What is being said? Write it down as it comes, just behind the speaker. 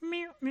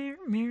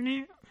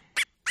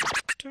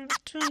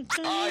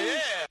Oh,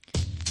 yeah.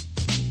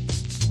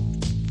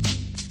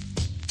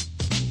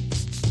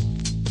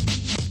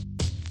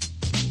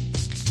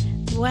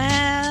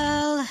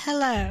 Well,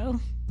 hello,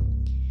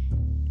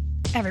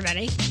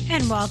 everybody,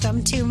 and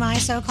welcome to my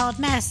so-called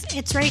mess.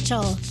 It's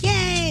Rachel,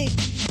 yay,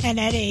 and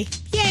Eddie,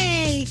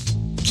 yay.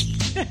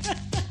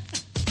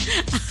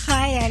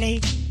 Hi,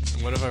 Eddie.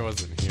 What if I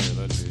wasn't here?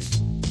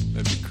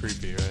 That'd be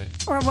creepy, right?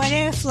 Or what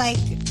if, like,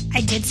 I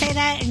did say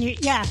that, and you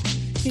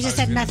just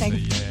said nothing.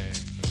 Yay.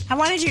 I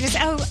wanted you to say,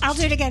 oh, I'll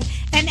do it again.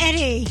 And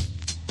Eddie.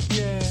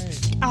 Yay.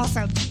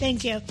 Awesome.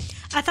 Thank you.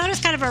 I thought it was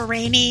kind of a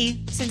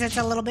rainy, since it's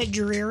a little bit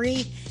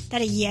dreary,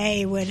 that a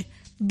yay would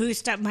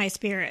boost up my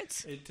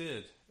spirits. It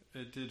did.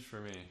 It did for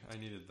me. I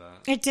needed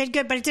that. It did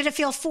good, but it didn't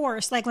feel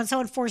forced, like when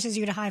someone forces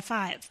you to high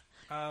five.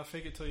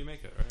 Fake it till you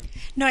make it, right?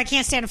 No, I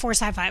can't stand a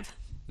forced high five.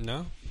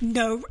 No?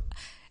 No.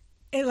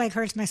 It, like,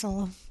 hurts my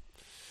soul.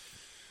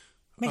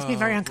 Makes me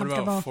very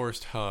uncomfortable. What about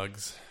forced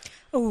hugs?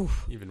 Ooh.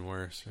 Even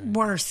worse, right?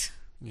 Worse.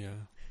 Yeah.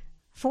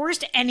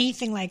 Forced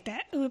anything like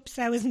that. Oops,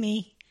 that was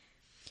me.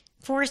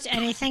 Forced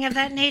anything of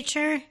that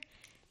nature,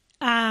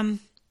 I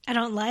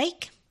don't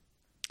like.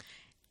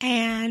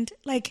 And,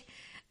 like,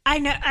 I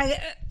know,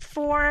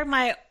 for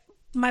my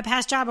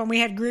past job, when we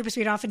had groups,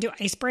 we'd often do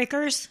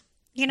icebreakers,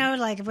 you know,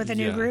 like with a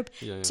new group,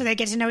 so they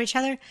get to know each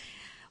other.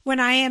 When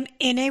I am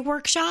in a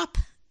workshop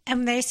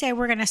and they say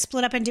we're going to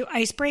split up and do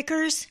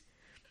icebreakers,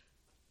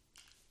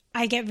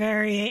 I get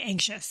very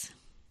anxious.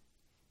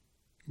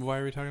 Why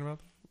are we talking about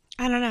that?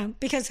 I don't know,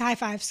 because high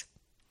fives.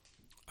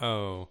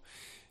 Oh,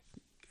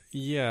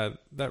 yeah,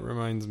 that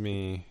reminds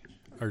me,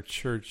 our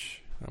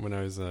church, when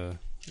I was a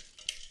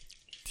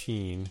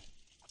teen,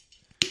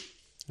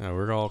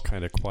 we're all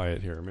kind of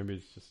quiet here. Maybe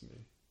it's just me.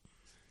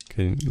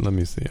 Okay, let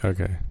me see.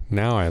 Okay,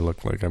 now I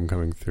look like I'm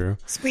coming through.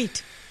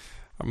 Sweet.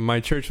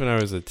 My church when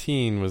I was a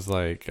teen was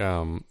like,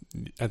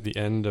 at the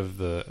end of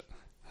I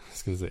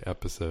was going to say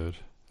episode,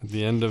 at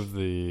the end of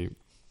the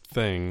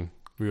thing,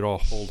 we would all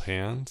hold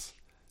hands.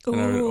 And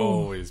I would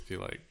always be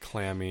like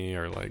clammy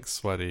or like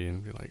sweaty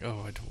and be like,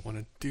 oh, I don't want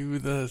to do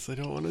this. I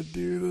don't want to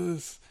do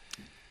this.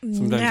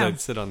 Sometimes I'd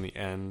sit on the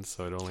end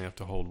so I'd only have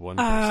to hold one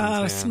person's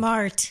hand. Oh,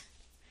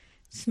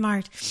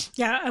 smart.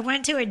 Yeah, I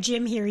went to a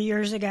gym here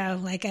years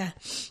ago,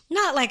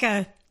 not like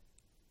a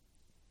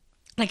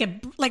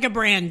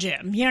brand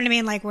gym. You know what I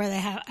mean? Like where they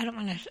have, I don't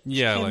want to.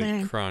 Yeah,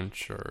 like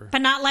Crunch or.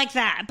 But not like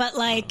that. But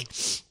like,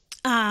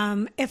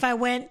 if I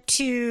went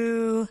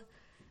to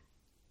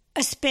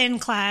a spin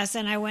class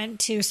and I went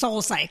to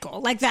Soul Cycle,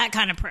 like that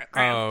kind of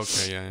program. Oh,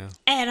 okay, yeah.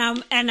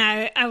 And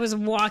I was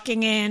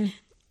walking in,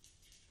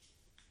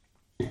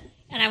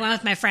 and I went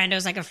with my friend. It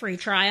was like a free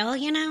trial,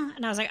 you know?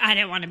 And I was like, I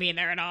didn't want to be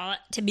there at all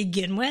to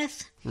begin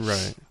with.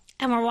 Right.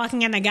 And we're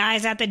walking in, the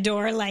guy's at the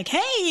door like,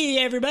 hey,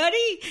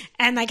 everybody.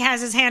 And like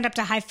has his hand up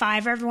to high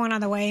five everyone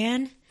on the way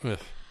in. Ugh.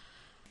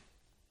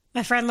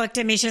 My friend looked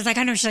at me. She was like,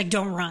 I know. She's like,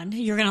 don't run.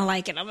 You're going to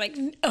like it. I'm like,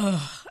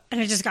 ugh.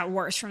 And it just got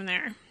worse from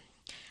there.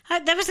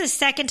 That was the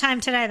second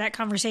time today that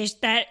conversation,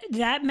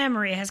 that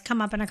memory has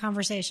come up in a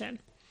conversation.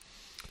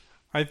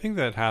 I think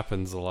that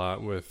happens a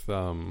lot with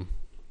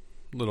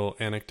little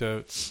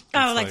anecdotes.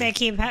 Oh, like they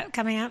keep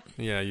coming up?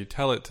 Yeah, you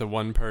tell it to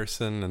one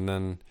person and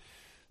then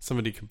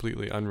somebody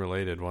completely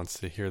unrelated wants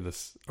to hear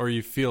this. Or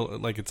you feel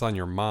like it's on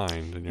your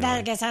mind. And you're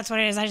I guess that's what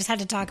it is. I just had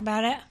to talk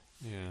about it.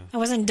 Yeah. I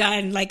wasn't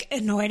done, like,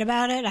 annoyed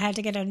about it. I had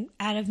to get it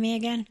out of me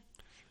again.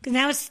 Because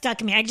now it's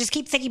stuck in me. I just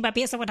keep thinking about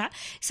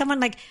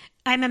someone like,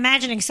 I'm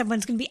imagining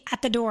someone's going to be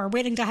at the door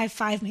waiting to high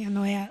five me on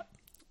the way out.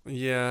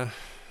 Yeah,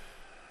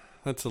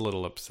 that's a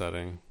little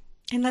upsetting.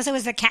 Unless it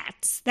was the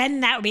cats. Then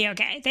that would be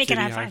okay. They can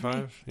high five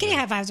me. Kitty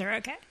high fives are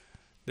okay.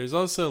 There's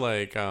also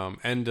like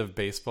end of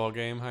baseball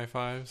game high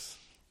fives.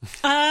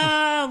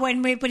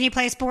 When you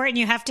play sport and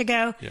you have to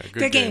go, yeah,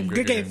 good game.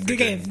 Those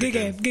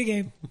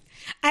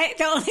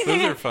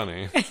are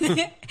funny.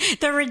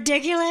 They're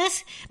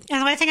ridiculous. And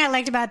the only thing I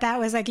liked about that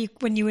was like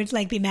when you would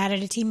like be mad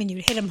at a team and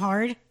you'd hit them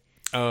hard.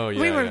 Oh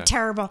yeah, we were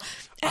terrible.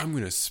 I'm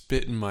gonna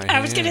spit in my hand. I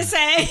was gonna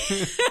say,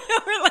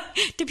 we're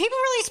like, do people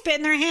really spit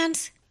in their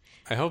hands?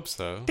 I hope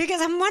so.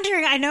 Because I'm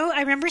wondering. I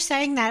remember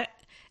saying that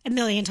a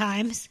million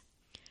times,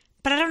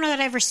 but I don't know that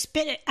I ever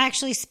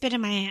actually spit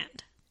in my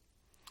hand.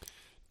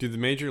 Do the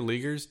major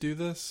leaguers do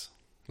this?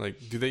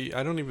 Like, do they?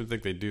 I don't even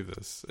think they do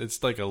this.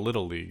 It's like a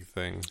little league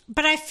thing.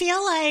 But I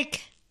feel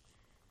like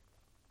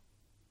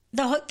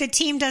the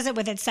team does it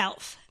with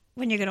itself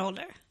when you get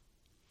older.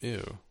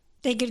 Ew.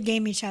 They good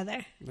game each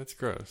other. That's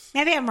gross.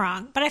 Maybe I'm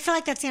wrong, but I feel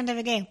like that's the end of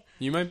a game.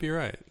 You might be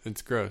right.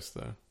 It's gross,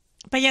 though.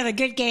 But yeah, the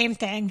good game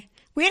thing.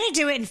 We had to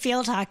do it in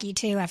field hockey,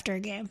 too, after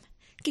a game.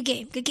 Good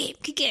game.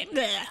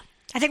 Blah.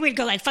 I think we'd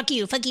go like, fuck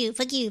you.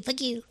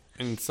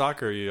 In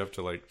soccer, you have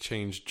to, like,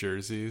 change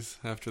jerseys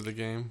after the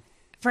game.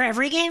 For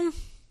every game?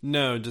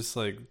 No, just,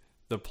 like,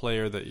 the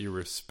player that you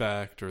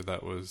respect or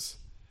that was,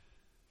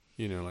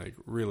 you know, like,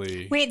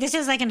 really... Wait, this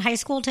is, like, in high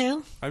school,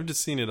 too? I've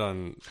just seen it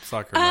on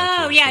soccer matches.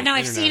 Oh, yeah, like, no,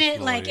 I've seen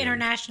it, like,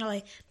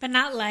 internationally, but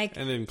not, like...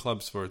 And in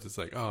club sports, it's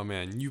like, oh,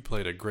 man, you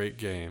played a great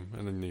game,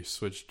 and then you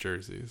switch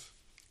jerseys.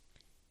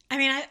 I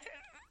mean,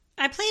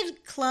 I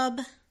played club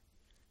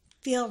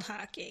field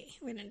hockey.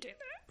 We didn't do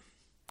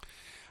that.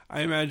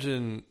 I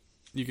imagine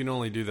you can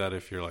only do that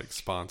if you're like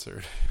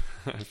sponsored.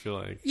 I feel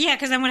like. Yeah,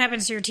 because then what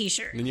happens to your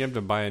T-shirt? Then you have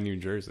to buy a new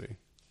jersey.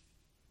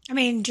 I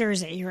mean,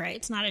 jersey. You're right.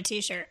 It's not a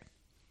T-shirt.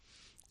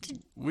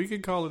 We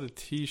could call it a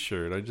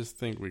T-shirt. I just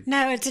think we.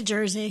 No, it's a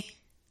jersey.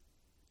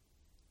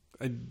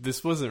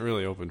 This wasn't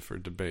really open for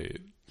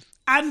debate.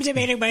 I'm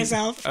debating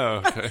myself.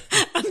 Oh, okay.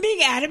 I'm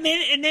being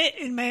adamant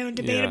in my own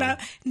debate about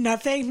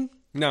nothing.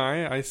 No,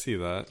 I see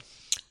that.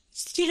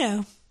 Just,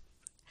 I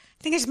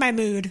think it's my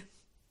mood.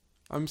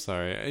 I'm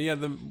sorry. Yeah,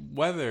 the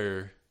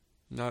weather,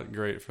 not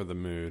great for the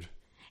mood.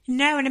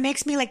 No, and it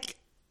makes me like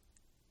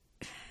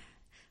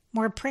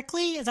more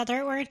prickly. Is that the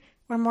right word?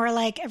 Or more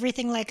like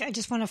everything, like I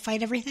just want to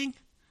fight everything.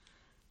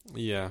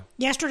 Yeah.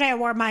 Yesterday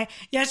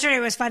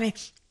was funny.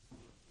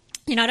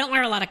 I don't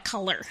wear a lot of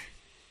color.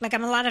 Like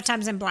I'm a lot of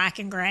times in black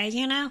and gray,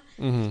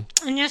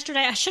 Mm-hmm. And yesterday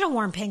I should have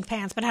worn pink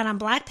pants, but I had on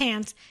black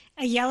pants,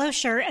 a yellow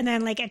shirt, and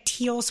then like a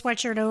teal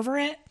sweatshirt over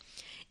it.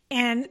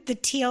 And the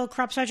teal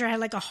crop sweatshirt had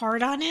like a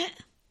heart on it.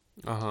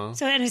 Uh-huh.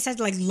 So, and it said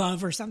like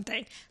love or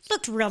something.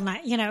 Looked real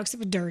nice, except it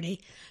was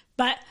dirty.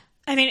 But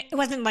I mean, it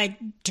wasn't like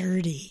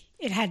dirty.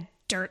 It had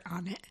dirt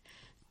on it.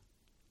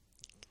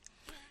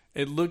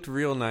 It looked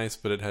real nice,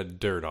 but it had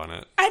dirt on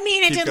it. I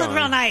mean, it did look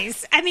real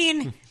nice. I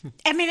mean,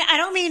 I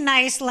don't mean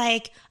nice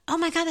like, oh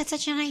my God, that's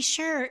such a nice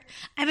shirt.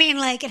 I mean,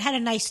 like it had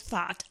a nice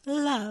thought.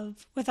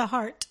 Love with a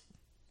heart.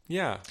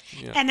 Yeah.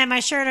 And then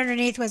my shirt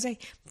underneath was a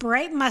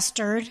bright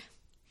mustard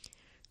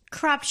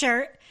crop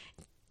shirt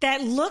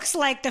that looks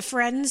like the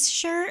Friends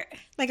shirt.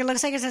 Like it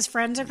looks like it says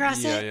Friends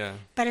across it. Yeah.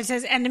 But it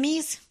says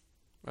Enemies.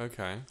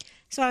 Okay.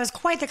 So I was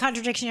quite the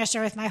contradiction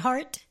yesterday with my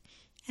heart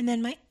and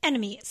then my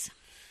enemies.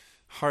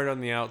 Heart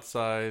on the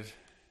outside,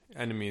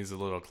 enemies a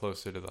little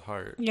closer to the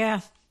heart.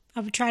 Yeah. I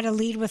would try to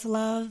lead with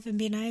love and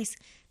be nice,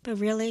 but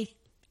really,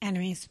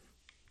 enemies.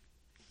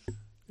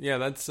 Yeah,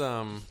 that's It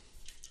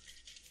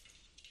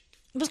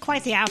was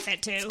quite the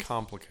outfit too. It's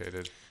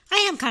complicated.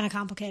 I am kind of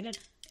complicated.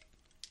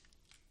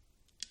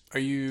 Are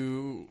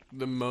you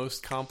the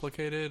most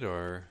complicated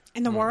or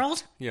In the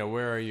world? Yeah,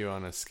 where are you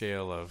on a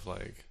scale of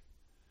like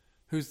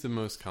who's the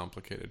most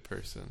complicated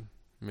person?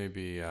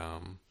 Maybe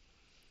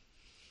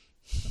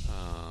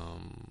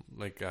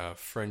like a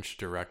French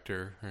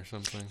director or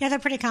something. Yeah, they're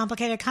pretty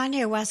complicated.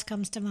 Kanye West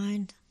comes to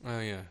mind. Oh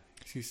yeah,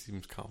 he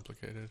seems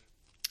complicated.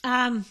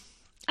 I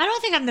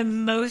don't think I'm the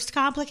most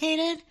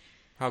complicated.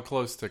 How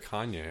close to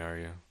Kanye are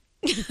you?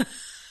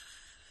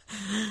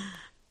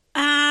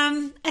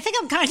 I think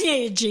I'm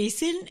Kanye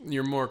adjacent.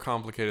 You're more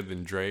complicated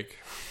than Drake.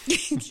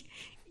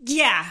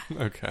 Yeah.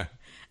 Okay.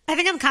 I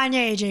think I'm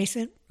Kanye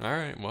adjacent. All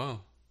right.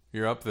 Well,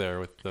 you're up there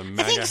with the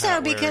MAGA I think so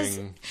hat because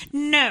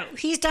wearing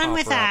he's done pop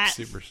with rock that.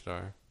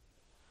 Superstar.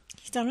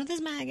 He's done with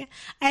his MAGA.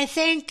 I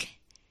think.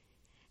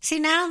 See,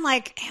 now I'm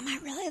like, am I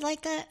really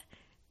like that?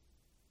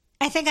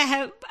 I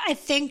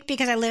think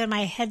because I live in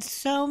my head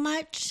so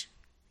much,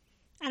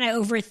 and I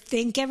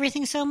overthink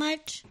everything so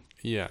much.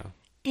 Yeah.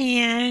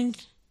 And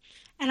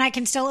I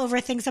can still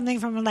overthink something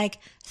from like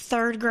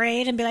third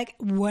grade and be like,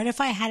 what if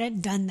I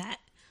hadn't done that?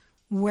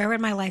 Where would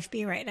my life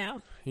be right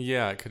now?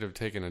 Yeah, it could have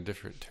taken a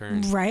different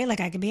turn. Right? Like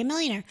I could be a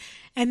millionaire.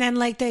 And then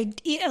like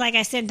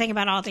I sit and think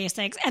about all these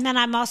things. And then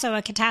I'm also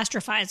a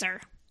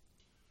catastrophizer.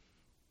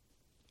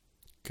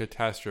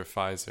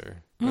 Catastrophizer.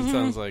 That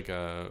sounds like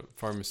a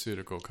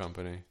pharmaceutical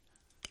company.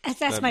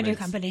 That's my new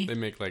company. They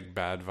make like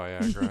bad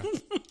Viagra.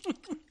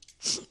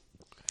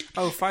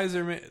 Oh,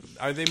 Pfizer,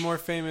 are they more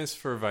famous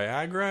for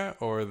Viagra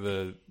or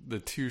the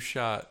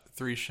 2-shot,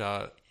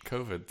 3-shot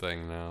COVID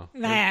thing now?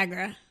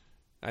 Viagra.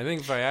 I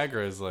think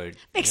Viagra is like...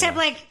 Except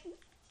like...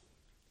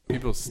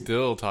 People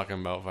still talking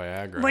about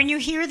Viagra. When you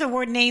hear the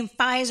word name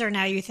Pfizer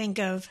now, you think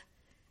of...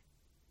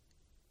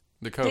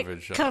 The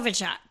COVID shot. COVID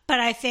shot.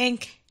 But I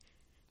think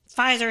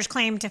Pfizer's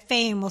claim to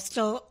fame will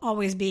still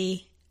always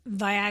be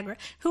Viagra.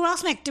 Who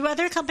else do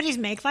other companies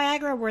make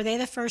Viagra? Were they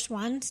the first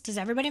ones? Does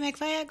everybody make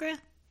Viagra?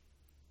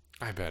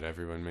 I bet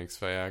everyone makes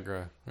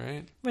Viagra,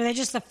 right? Were they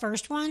just the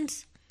first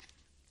ones?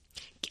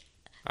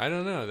 I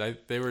don't know.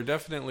 They were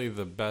definitely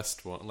the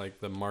best one, like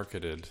the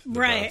marketed.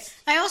 Right. Best.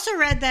 I also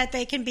read that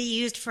they can be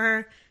used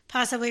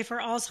possibly for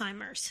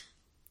Alzheimer's.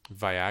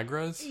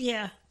 Viagras?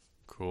 Yeah.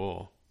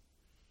 Cool.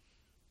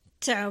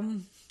 So,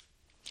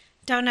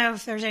 don't know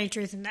if there's any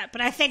truth in that, but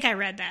I think I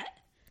read that.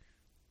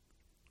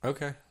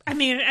 Okay. I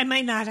mean, I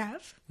might not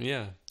have.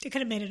 Yeah. I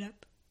could have made it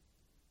up.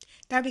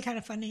 That would be kind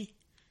of funny.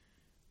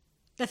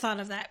 The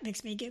thought of that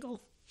makes me giggle.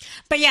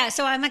 But yeah,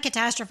 so I'm a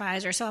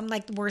catastrophizer. So I'm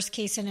like the worst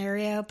case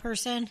scenario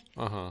person.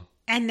 Uh-huh.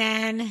 And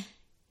then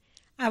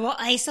I will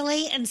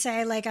isolate and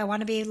say, like, I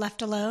want to be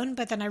left alone.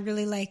 But then I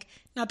really like,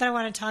 not that I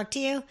want to talk to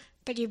you,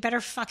 but you better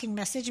fucking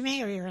message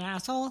me or you're an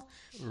asshole.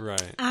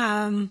 Right.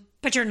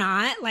 But you're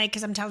not, like,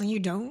 because I'm telling you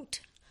don't.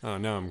 Oh,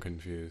 now I'm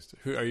confused.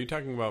 Who are you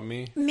talking about?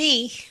 Me?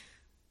 Me.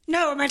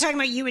 No, am I talking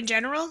about you in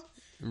general?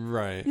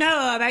 Right.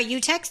 No, about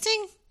you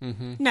texting?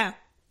 Mm-hmm. No.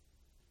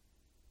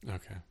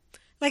 Okay.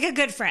 Like a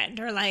good friend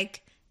or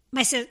like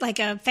like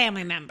a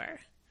family member.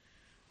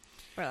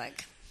 Or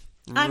like...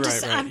 I'm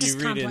right. just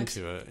You read complex.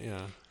 into it,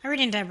 yeah. I read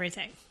into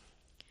everything.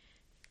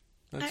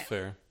 That's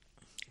fair.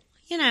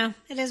 You know,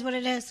 it is what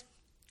it is.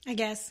 I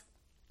guess.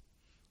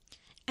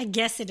 I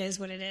guess it is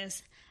what it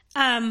is.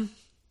 I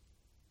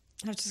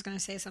was just going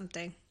to say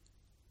something.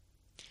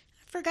 I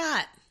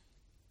forgot.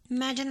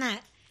 Imagine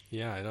that.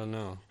 Yeah, I don't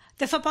know.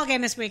 The football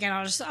game this weekend,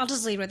 I'll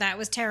just lead with that. It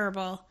was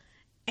terrible.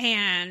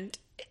 And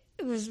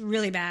it was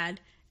really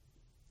bad.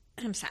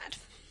 And I'm sad.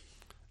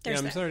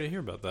 I'm sorry to hear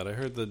about that. I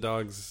heard the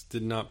dogs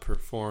did not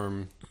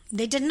perform.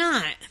 They did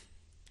not.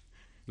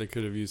 They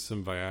could have used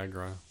some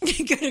Viagra.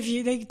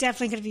 They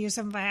definitely could have used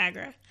some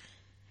Viagra.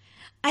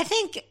 I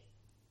think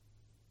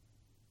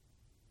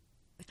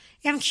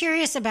I'm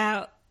curious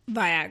about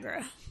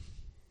Viagra.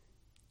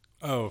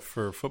 Oh,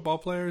 for football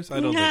players?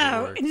 I don't think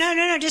it works.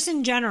 No, just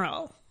in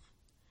general.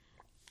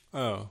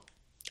 Oh,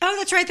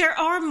 that's right. There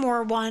are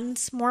more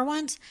ones,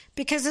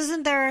 because there's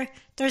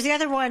the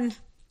other one.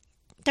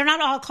 They're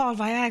not all called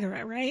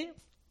Viagra, right?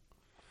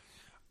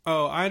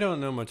 Oh, I don't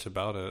know much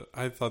about it.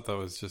 I thought that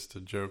was just a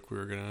joke we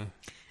were going to...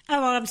 Oh,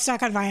 well, I'm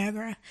stuck on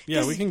Viagra.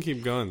 Yeah, we can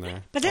keep going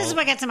there. But this is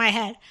what gets in my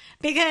head.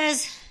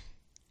 Because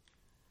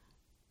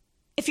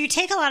if you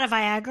take a lot of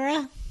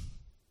Viagra,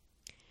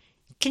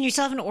 can you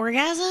still have an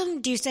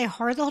orgasm? Do you stay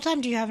hard the whole time?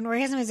 Do you have an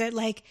orgasm? Is it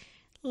like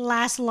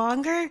last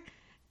longer?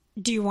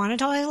 Do you want it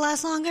to always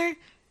last longer?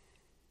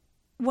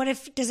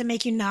 Does it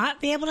make you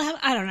not be able to have?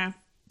 I don't know.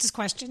 Just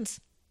questions.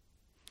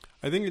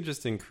 I think it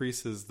just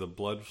increases the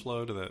blood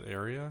flow to that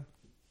area.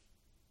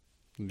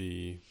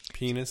 The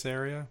penis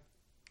area.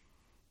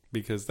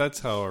 Because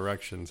that's how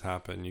erections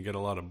happen. You get a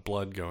lot of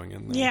blood going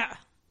in there. Yeah.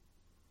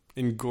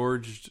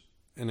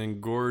 An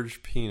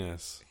engorged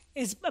penis.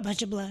 It's a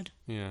bunch of blood.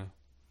 Yeah.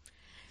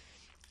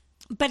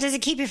 But does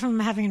it keep you from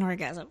having an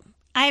orgasm?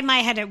 In my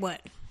head it would.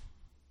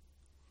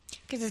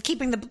 Because it's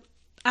keeping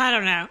I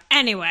don't know.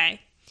 Anyway.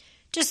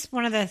 Just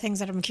one of the things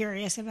that I'm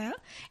curious about.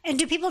 And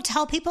do people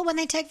tell people when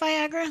they take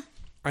Viagra?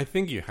 I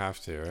think you have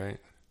to, right?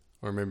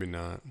 Or maybe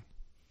not.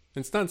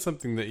 It's not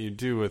something that you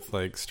do with,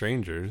 like,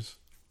 strangers,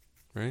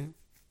 right?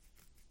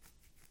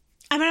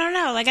 I mean, I don't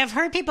know. Like, I've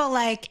heard people,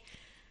 like,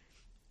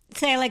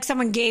 say, like,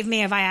 someone gave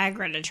me a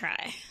Viagra to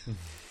try.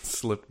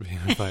 Slipped me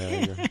a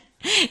Viagra.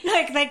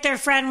 like their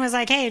friend was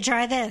like, hey,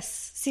 try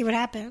this. See what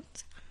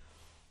happens.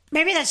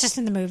 Maybe that's just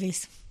in the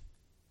movies.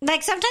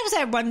 Like, sometimes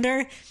I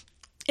wonder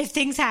if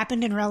things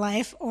happened in real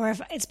life or if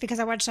it's because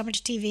I watch so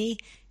much TV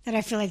that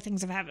I feel like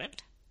things have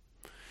happened.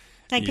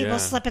 Like, people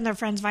slipping their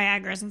friends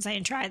Viagras and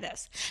saying, try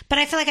this. But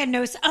I feel like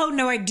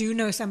I do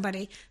know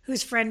somebody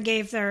whose friend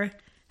gave their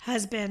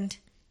husband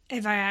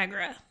a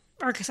Viagra.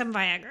 Or some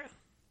Viagra.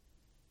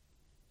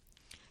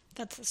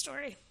 That's the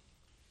story.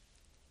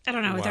 I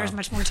don't know if there's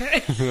much more to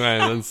it.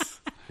 Right,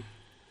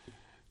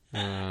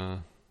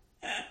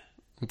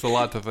 it's a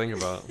lot to think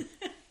about.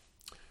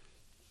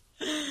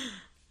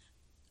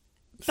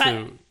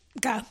 But,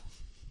 go.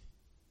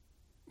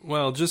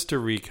 Well, just to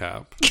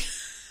recap.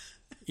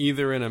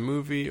 Either in a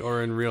movie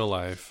or in real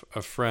life,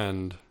 a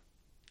friend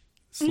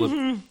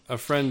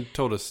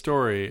told a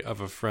story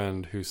of a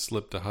friend who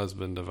slipped a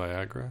husband a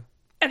Viagra.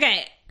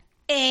 Okay.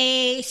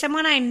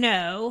 Someone I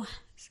know,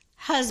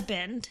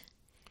 husband,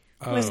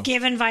 was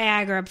given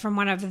Viagra from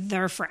one of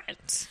their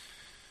friends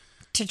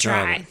to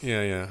try.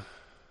 Yeah.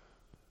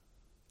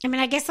 I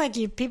mean, I guess like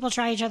people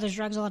try each other's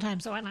drugs all the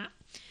time, so why not?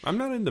 I'm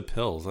not into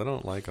pills. I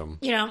don't like them.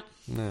 You don't?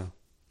 No.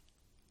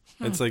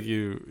 It's like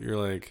you're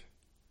like...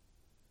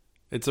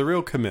 It's a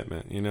real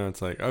commitment, you know?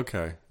 It's like,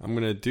 okay, I'm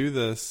going to do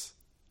this,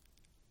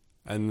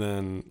 and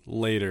then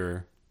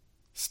later,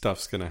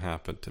 stuff's going to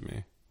happen to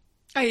me.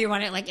 Oh, you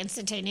want it, like,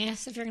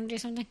 instantaneous if you're going to do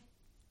something?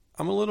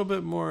 I'm a little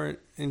bit more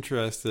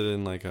interested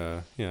in, like,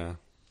 a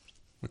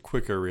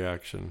quicker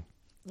reaction.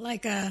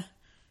 Like an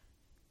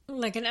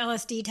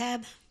LSD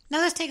tab?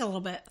 No, those take a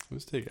little bit.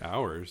 Those take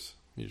hours,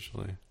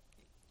 usually.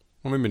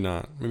 Well, maybe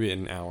not. Maybe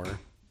an hour.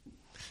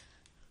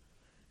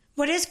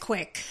 What is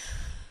quick?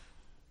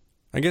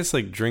 I guess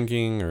like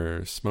drinking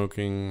or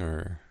smoking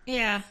or...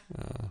 Yeah.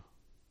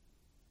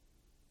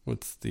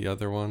 What's the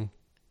other one?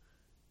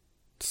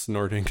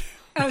 Snorting.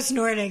 Oh,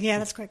 snorting. Yeah,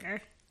 that's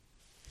quicker.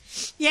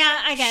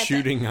 Yeah, I get it.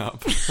 Shooting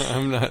up.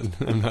 I'm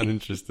not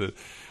interested.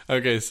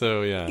 Okay,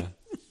 so yeah.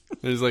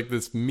 There's like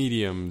this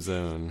medium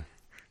zone.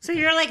 So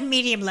you're like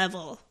medium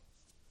level.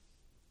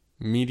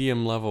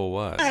 Medium level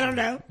what? I don't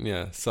know.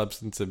 Yeah,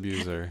 substance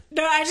abuser.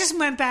 No, I just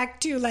went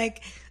back to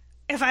like,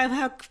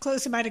 how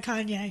close am I to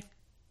Kanye?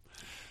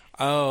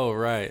 Oh,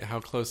 right. How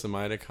close am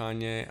I to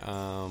Kanye?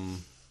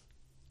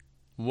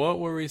 What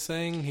were we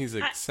saying? He's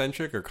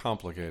eccentric or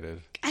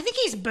complicated? I think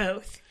he's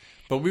both.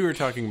 But we were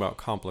talking about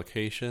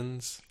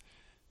complications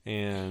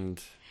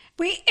and...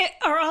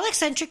 Are all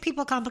eccentric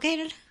people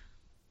complicated?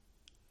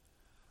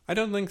 I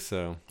don't think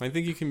so. I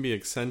think you can be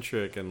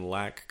eccentric and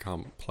lack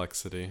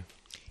complexity.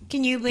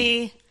 Can you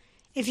be...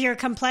 If you're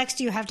complex,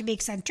 do you have to be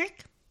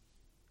eccentric?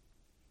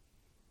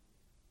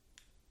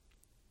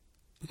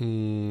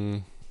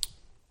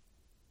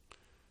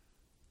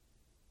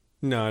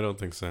 No, I don't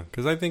think so.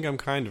 Because I think I'm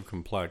kind of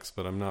complex,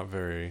 but I'm not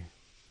very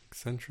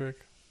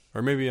eccentric.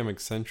 Or maybe I'm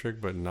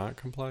eccentric but not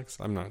complex.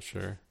 I'm not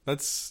sure.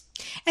 That's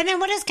And then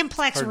what is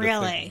complex hard to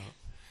really?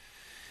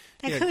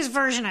 think Like Yeah. whose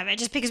version of it?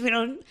 Just because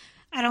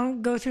I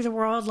don't go through the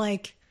world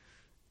like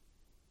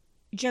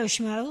Joe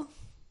Schmo.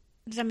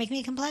 Does that make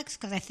me complex?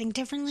 Because I think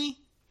differently?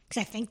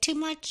 Because I think too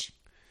much?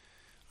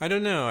 I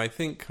don't know. I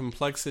think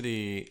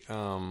complexity,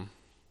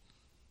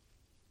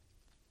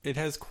 it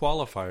has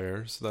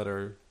qualifiers that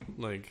are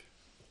like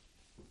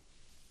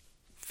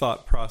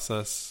thought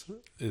process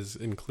is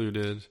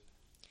included,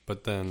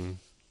 but then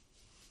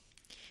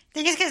I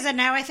think it's because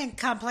now I think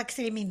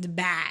complexity means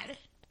bad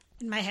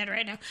in my head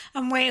right now.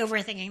 I'm way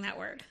overthinking that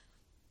word.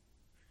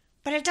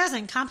 But it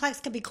doesn't. Complex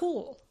could be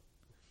cool.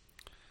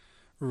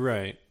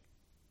 right.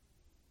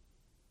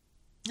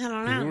 I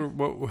don't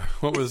know.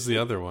 What was the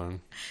other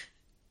one?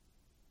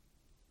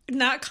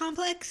 Not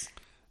complex?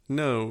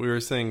 No, we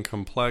were saying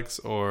complex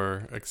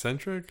or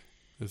eccentric.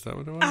 Is that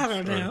what it was? I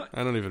don't know. Or,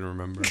 I don't even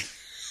remember.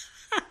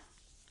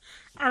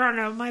 I don't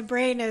know. My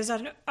brain is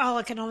all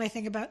I can only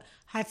think about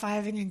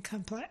high-fiving and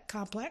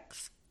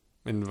complex.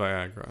 In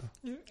Viagra.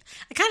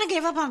 I kind of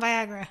gave up on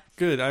Viagra.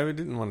 Good. I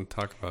didn't want to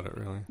talk about it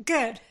really.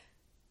 Good.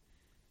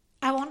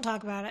 I won't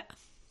talk about it.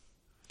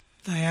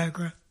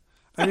 Viagra.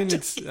 I mean,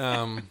 it's.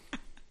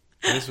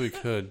 I guess we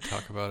could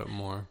talk about it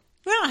more.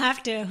 We don't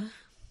have to.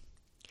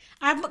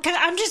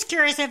 I'm just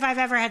curious if I've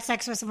ever had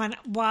sex with someone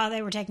while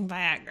they were taking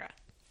Viagra.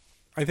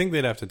 I think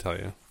they'd have to tell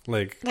you.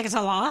 Like it's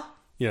a law?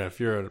 Yeah, if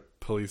you're a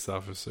police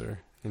officer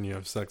and you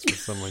have sex with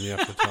someone, you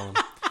have to tell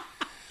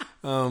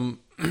them.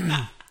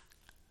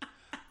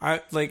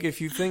 I like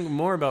if you think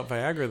more about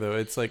Viagra though,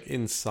 it's like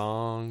in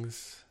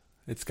songs.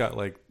 It's got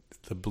like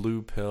the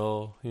blue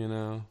pill, you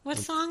know. What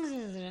songs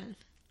is it in?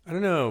 I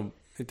don't know.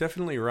 It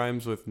definitely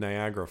rhymes with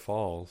Niagara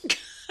Falls.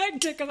 I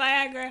took a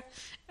Viagra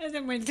and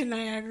then went to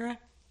Niagara.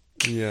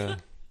 Yeah.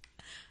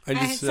 I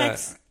had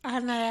sex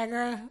on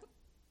Niagara.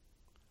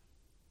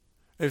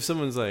 If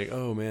someone's like,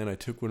 oh man, I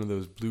took one of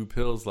those blue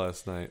pills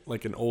last night,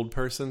 like an old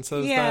person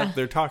says Yeah.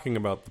 they're talking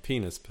about the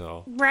penis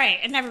pill. Right,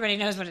 and everybody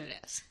knows what it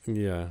is.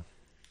 Yeah.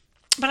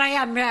 But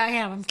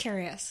I'm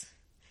curious.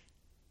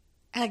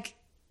 Like,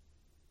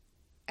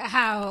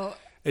 how...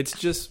 It's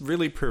just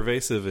really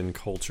pervasive in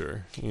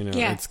culture, you know.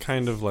 Yeah. It's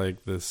kind of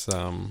like this.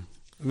 Then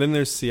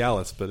there's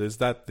Cialis, but is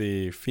that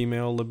the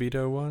female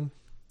libido one?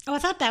 Oh, I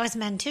thought that was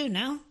men too,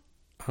 no?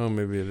 Oh,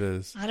 maybe it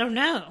is. I don't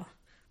know.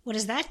 What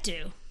does that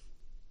do?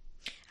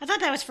 I thought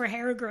that was for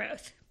hair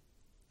growth.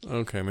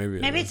 Okay, maybe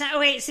it Maybe is. it's not. Oh,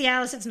 wait,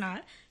 Cialis, it's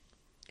not.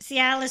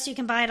 Cialis, you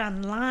can buy it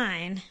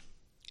online.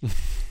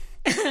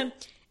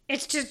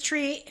 It's to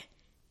treat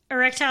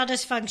erectile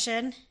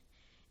dysfunction,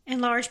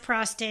 enlarged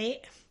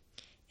prostate.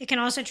 It can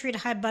also treat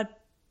high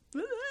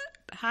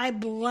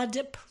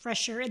blood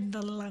pressure in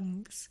the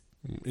lungs.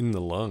 In the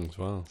lungs,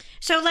 wow.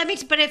 So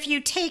but if you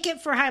take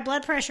it for high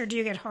blood pressure, do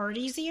you get hard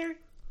easier?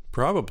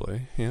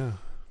 Probably, yeah.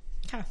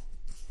 Okay.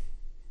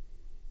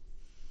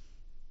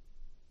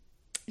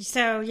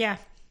 So, yeah.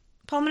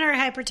 Pulmonary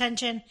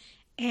hypertension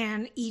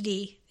and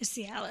ED is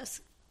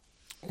Cialis.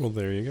 Well,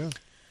 there you go.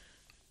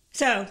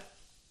 So,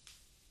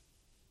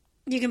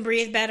 you can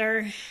breathe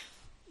better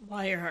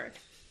while you're hard.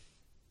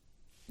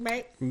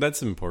 Right?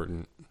 That's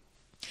important.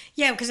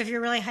 Yeah, because if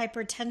you're really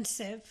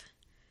hypertensive,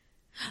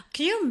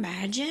 can you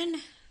imagine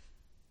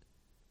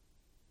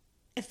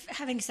if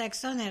having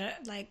sex on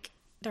that, like,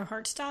 their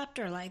heart stopped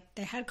or, like,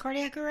 they had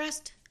cardiac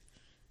arrest?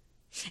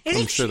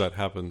 I'm sure that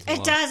happens a lot.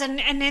 It does, and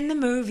in the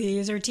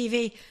movies or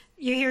TV,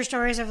 you hear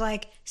stories of,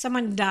 like,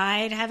 someone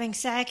died having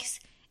sex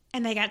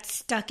and they got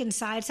stuck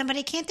inside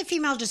somebody. Can't the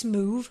female just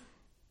move?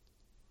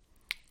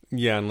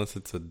 Yeah, unless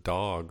it's a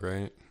dog,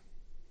 right?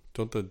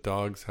 Don't the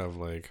dogs have,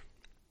 like,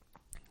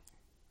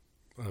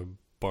 a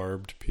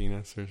barbed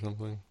penis or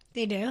something?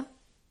 They do.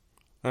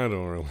 I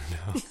don't really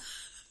know.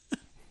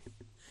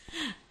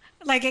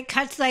 Like it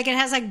cuts, like it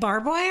has like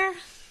barbed wire?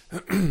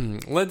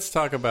 Let's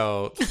talk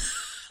about...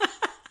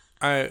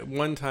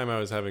 One time I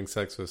was having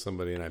sex with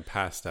somebody and I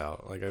passed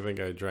out. Like, I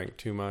think I drank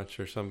too much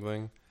or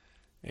something.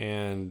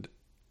 And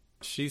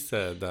she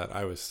said that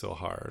I was still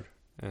hard.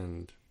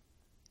 And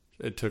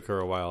it took her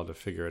a while to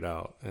figure it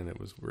out. And it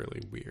was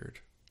really weird.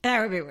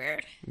 That would be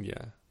weird.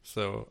 Yeah.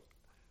 So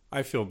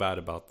I feel bad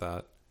about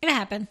that. It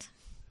happens.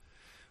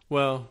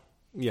 Well,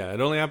 yeah, it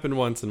only happened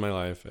once in my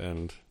life.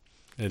 And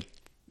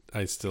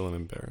I still am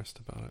embarrassed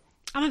about it.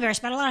 I'm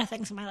embarrassed about a lot of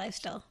things in my life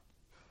still.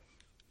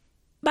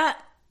 But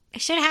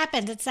shit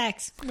happens. It's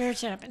sex. Weird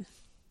shit happens.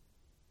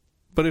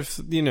 But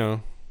if, you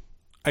know,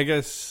 I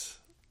guess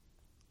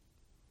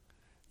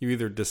you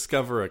either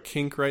discover a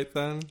kink right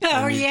then.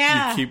 Oh, and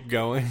yeah. You keep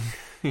going,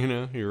 you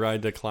know, you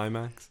ride to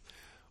climax.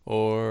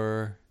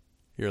 Or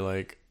you're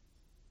like,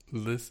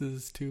 this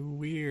is too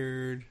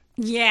weird.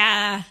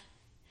 Yeah.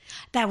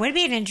 That would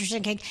be an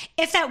interesting kink.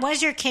 If that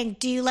was your kink,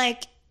 do you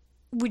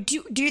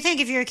do you think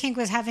if your kink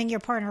was having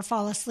your partner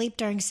fall asleep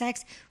during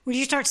sex, would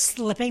you start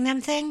slipping them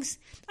things?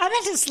 I'm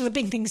into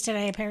slipping things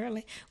today,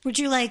 apparently. Would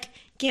you, like,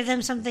 give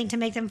them something to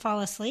make them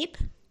fall asleep?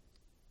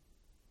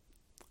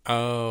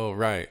 Oh,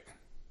 right.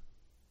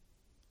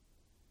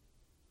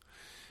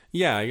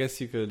 Yeah, I guess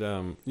you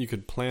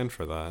could plan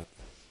for that.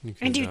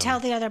 And do you tell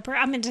the other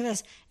person? I'm into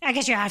this. I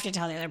guess you have to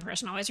tell the other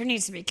person always. There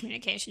needs to be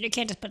communication. You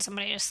can't just put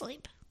somebody to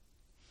sleep.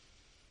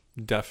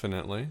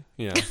 Definitely.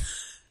 Yeah.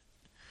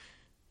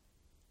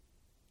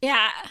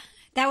 Yeah,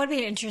 that would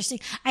be interesting.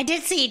 I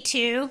did see,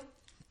 too,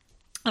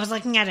 I was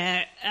looking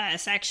at a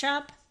sex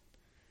shop,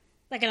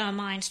 like an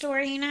online store,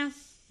 you know?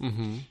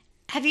 Mm-hmm.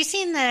 Have you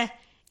seen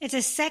it's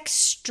a sex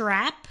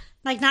strap,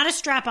 like not a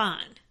strap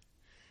on,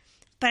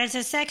 but it's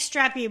a sex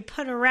strap you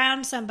put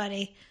around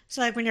somebody.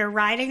 So like when you're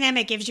riding them,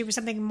 it gives you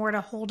something more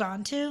to hold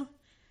on to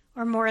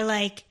or more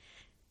like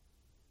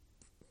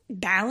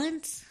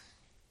balance.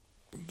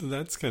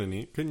 That's kind of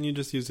neat. Couldn't you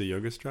just use a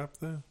yoga strap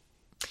though?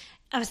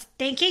 I was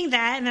thinking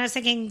that, and then I was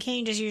thinking, can't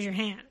you just use your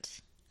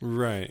hands?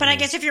 Right. But I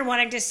guess if you're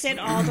wanting to sit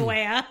all the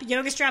way up,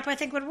 yoga strap I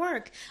think would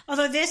work.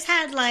 Although this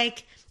had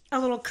like a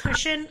little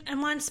cushion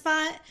in one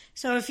spot.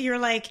 So if you're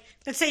like,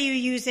 let's say you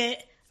use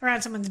it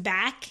around someone's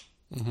back,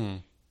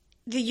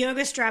 the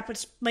yoga strap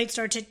might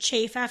start to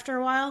chafe after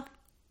a while.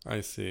 I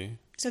see.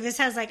 So this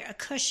has like a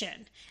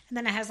cushion, and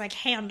then it has like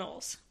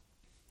handles.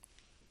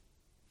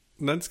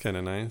 That's kind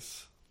of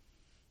nice.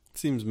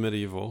 Seems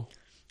medieval.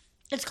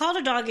 It's called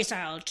a doggy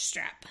style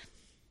strap.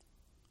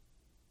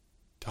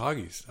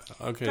 Doggy style.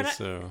 Okay,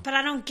 But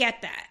I don't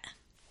get that.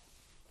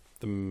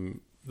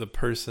 The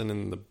person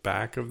in the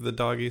back of the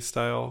doggy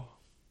style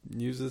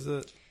uses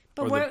it?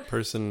 But or the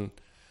person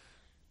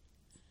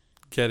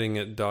getting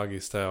it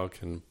doggy style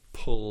can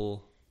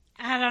pull...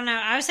 I don't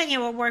know. I was thinking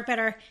it would work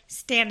better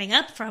standing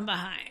up from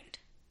behind.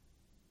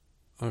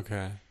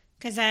 Okay.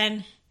 Because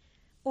then...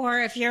 Or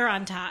if you're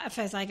on top, if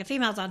it's like a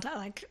female's on top,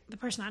 like the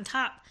person on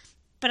top.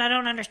 But I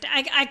don't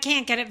understand. I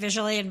can't get it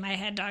visually in my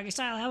head, doggy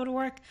style, how it would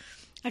work.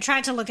 I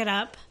tried to look it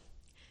up,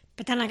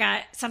 but then I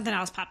got something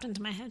else popped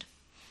into my head.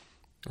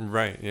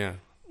 Right, yeah.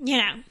 You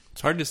know.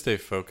 It's hard to stay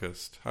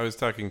focused. I was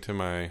talking to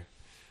my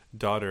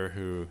daughter,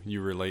 who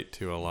you relate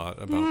to a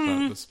lot, about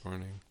that this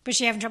morning. Was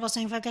she having trouble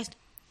staying focused?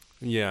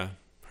 Yeah.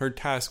 Her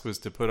task was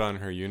to put on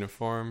her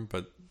uniform,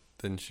 but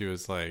then she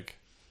was like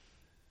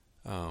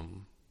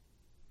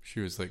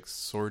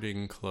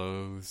sorting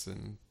clothes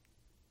and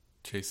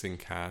chasing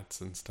cats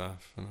and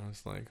stuff, and I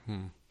was like,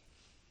 And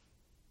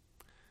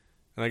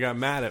I got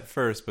mad at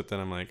first, but then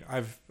I'm like,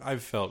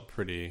 I've felt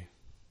pretty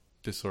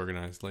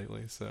disorganized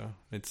lately, so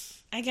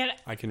I get it.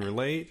 I can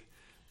relate,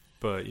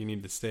 but you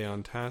need to stay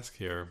on task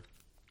here.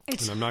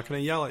 And I'm not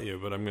going to yell at you,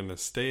 but I'm going to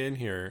stay in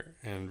here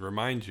and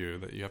remind you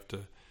that you have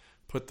to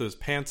put those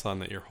pants on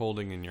that you're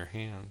holding in your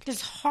hand.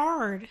 It's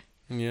hard.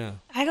 Yeah.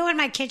 I go in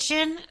my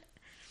kitchen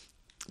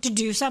to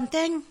do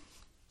something,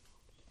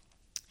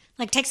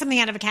 like take something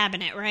out of a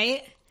cabinet,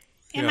 right?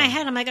 In my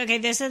head, I'm like, okay,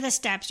 these are the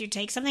steps. You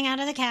take something out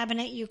of the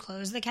cabinet, you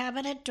close the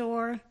cabinet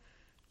door,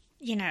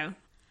 you know.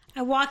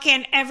 I walk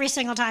in every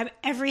single time.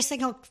 Every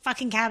single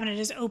fucking cabinet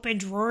is open.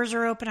 Drawers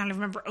are open. I don't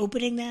remember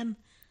opening them.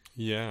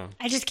 Yeah.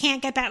 I just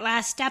can't get that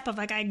last step of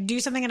like I do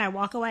something and I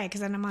walk away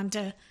because then I'm on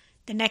to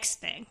the next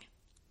thing.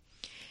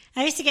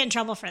 I used to get in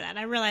trouble for that.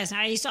 I realized now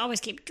I used to always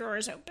keep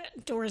doors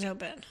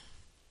open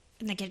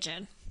in the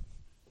kitchen.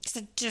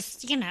 So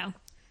just, you know,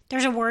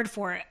 there's a word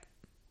for it.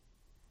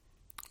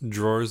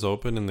 Drawers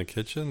open in the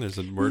kitchen? There's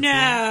a word for it?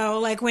 No,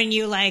 like when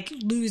you like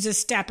lose a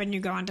step and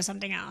you go on to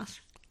something else.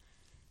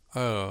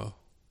 Oh.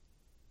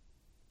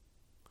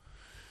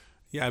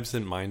 Yeah,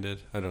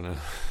 absent-minded. I don't know.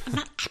 I'm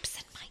not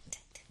absent-minded.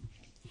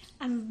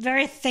 I'm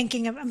very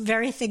thinking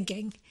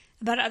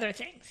about other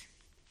things.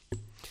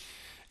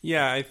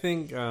 Yeah, I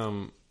think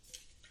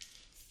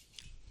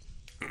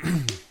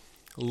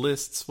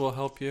lists will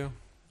help you,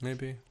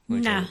 maybe.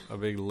 Like No. a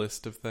big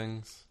list of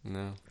things.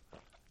 No.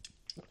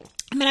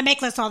 I mean, I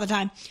make lists all the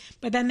time,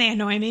 but then they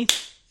annoy me,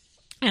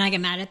 and I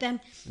get mad at them.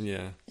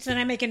 Yeah. So then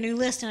I make a new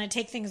list, and I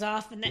take things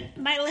off, and then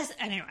my list...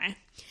 Anyway,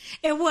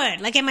 it would.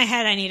 Like, in my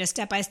head, I need a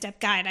step-by-step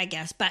guide, I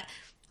guess, but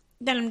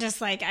then I'm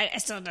just like,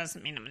 it still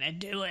doesn't mean I'm going to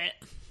do it.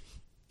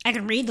 I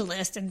can read the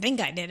list and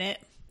think I did it.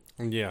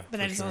 Yeah, But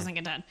then it still doesn't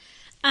get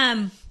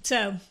done.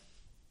 So,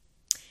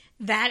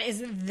 that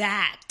is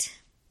that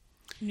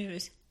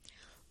news.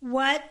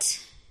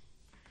 What...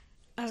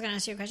 I was going to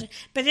ask you a question.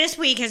 But this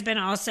week has been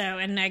also,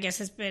 and I guess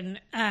has been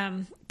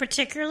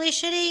particularly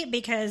shitty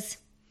because,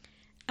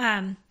 I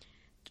don't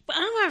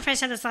know if I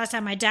said this last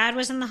time, my dad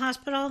was in the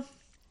hospital.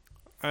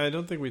 I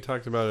don't think we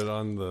talked about it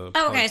on the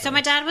Oh, okay, podcast. so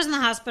my dad was in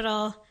the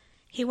hospital.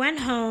 He went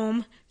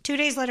home. 2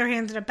 days later, he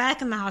ended up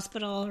back in the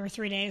hospital, or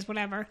 3 days,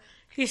 whatever.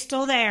 He's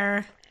still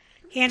there.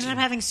 He ended up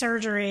having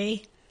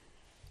surgery.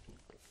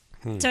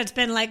 So it's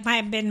been like,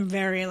 I've been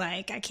very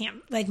like, I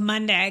can't, like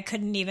Monday, I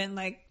couldn't even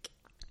like,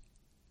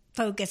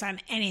 focus on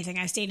anything.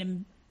 I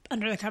stayed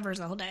under the covers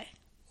the whole day.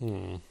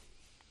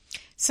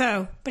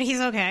 So, but he's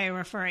okay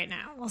for right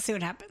now. We'll see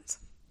what happens.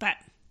 But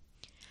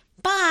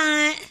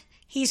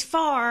he's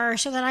far,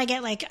 so that I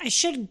get like, I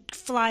should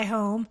fly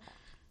home.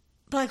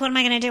 But like, what am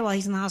I going to do while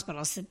he's in the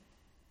hospital? Sit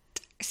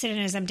in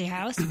his empty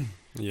house?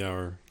 Yeah,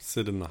 or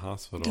sit in the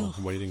hospital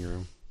waiting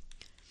room.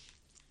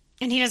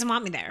 And he doesn't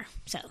want me there,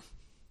 so.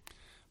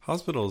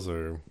 Hospitals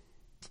are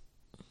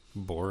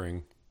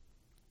boring.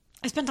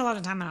 I spent a lot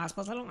of time in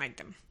hospitals. I don't like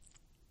them.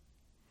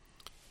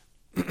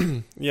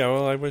 Yeah,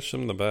 well, I wish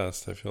him the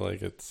best. I feel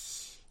like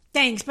it's...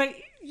 Thanks, but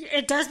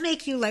it does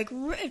make you like.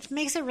 It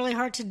makes it really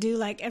hard to do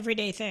like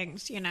everyday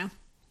things. You know,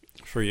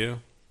 For you?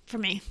 for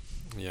me,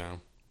 Yeah.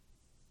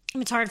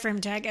 it's hard for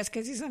him to, I guess,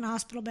 because he's in a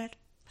hospital bed.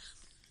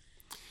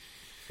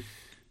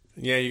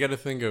 Yeah, you got to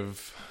think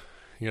of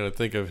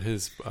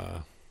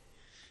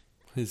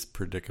his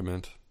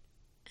predicament.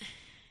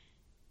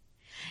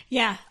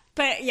 Yeah,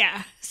 but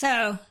yeah.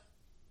 So,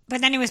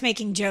 but then he was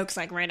making jokes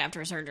like right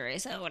after surgery.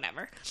 So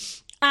whatever.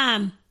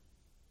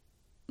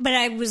 But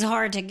it was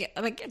hard to get,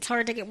 like, it's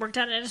hard to get worked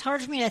out. And it's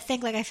hard for me to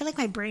think, like, I feel like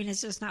my brain is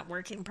just not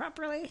working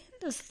properly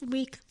this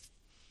week.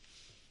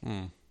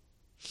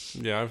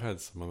 Yeah, I've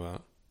had some of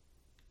that.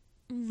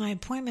 My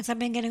appointments, I've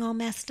been getting all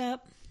messed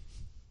up.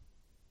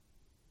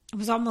 It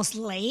was almost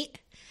late.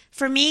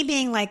 For me,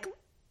 being like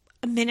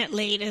a minute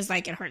late is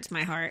like, it hurts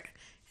my heart.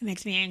 It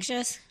makes me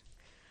anxious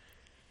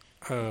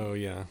Oh,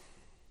 yeah.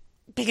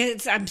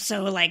 because I'm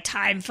so like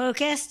time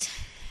focused.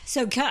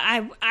 So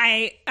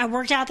I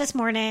worked out this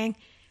morning.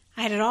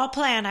 I had it all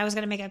planned. I was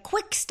going to make a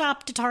quick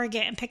stop to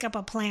Target and pick up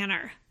a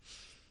planner.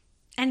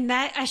 And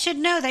that, I should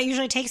know, that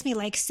usually takes me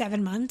like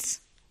 7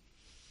 months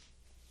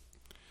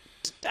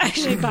to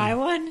actually buy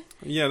one.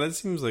 Yeah, that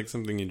seems like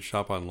something you'd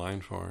shop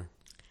online for.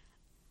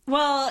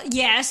 Well,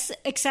 yes,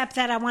 except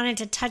that I wanted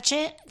to touch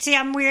it. See,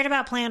 I'm weird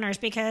about planners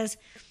because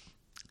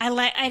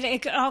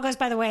it all goes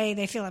by the way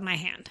they feel in my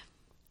hand.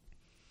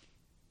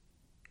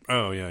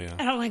 Oh, yeah, yeah.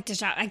 I don't like to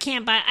shop. I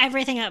can't buy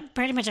everything,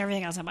 pretty much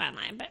everything else I buy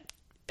online, but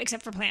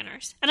except for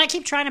planners. And I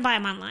keep trying to buy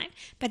them online.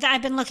 But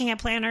I've been looking at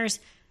planners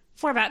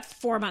for about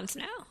 4 months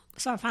now.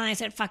 So I finally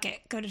said, fuck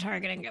it, go to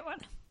Target and get one.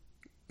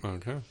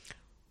 Okay.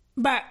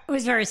 But it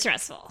was very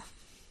stressful.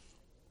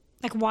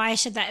 Like, why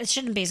should that? It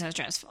shouldn't be so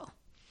stressful.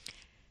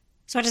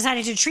 So I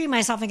decided to treat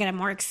myself and get a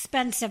more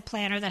expensive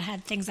planner that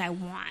had things I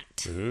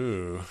want.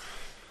 Ooh.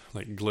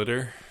 Like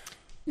glitter?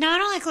 No, I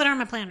don't like glitter on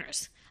my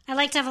planners. I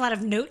like to have a lot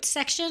of note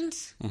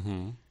sections.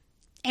 Mm-hmm.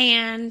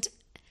 And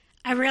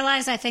I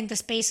realize I think the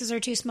spaces are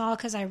too small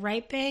because I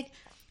write big.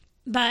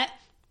 But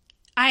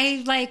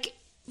I like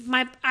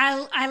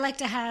I like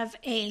to have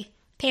a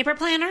paper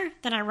planner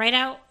that I write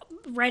out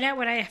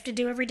what I have to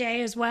do every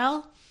day as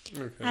well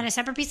on a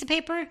separate piece of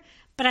paper.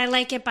 But I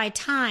like it by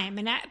time,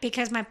 and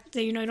because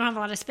you don't have a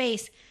lot of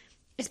space,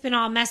 it's been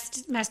all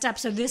messed up.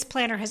 So this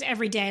planner has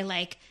every day,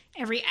 like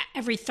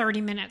every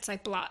 30 minutes,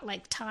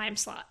 like time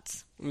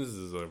slots. This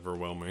is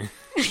overwhelming.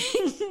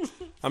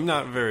 I'm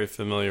not very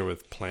familiar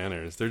with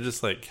planners. They're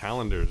just like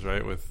calendars,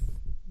 right? With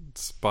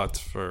spots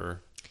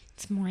for...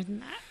 It's more than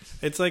that.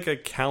 It's like a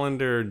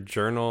calendar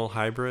journal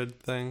hybrid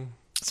thing?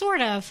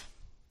 Sort of.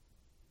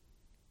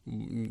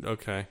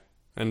 Okay.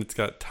 And it's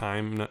got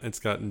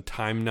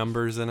time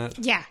numbers in it?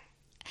 Yeah.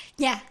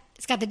 Yeah.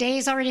 It's got the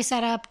days already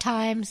set up,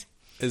 times.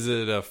 Is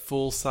it a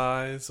full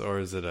size or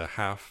is it a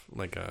half,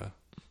 like a...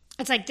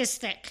 It's like this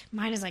thick.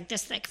 Mine is like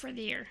this thick for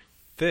the year.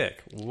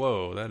 Thick?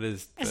 Whoa, that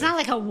is thick. It's not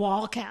like a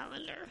wall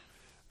calendar.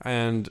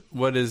 And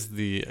what is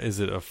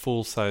it a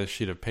full size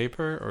sheet of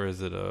paper or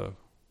is it a,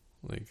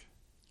 like...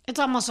 It's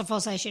almost a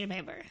full-size sheet of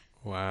paper.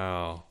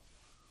 Wow.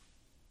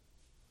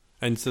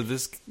 And so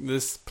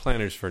this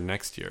planner's for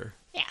next year?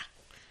 Yeah.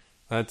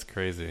 That's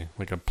crazy.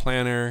 Like a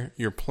planner,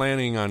 you're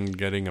planning on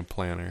getting a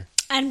planner.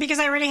 And because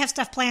I already have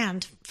stuff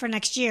planned for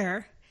next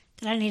year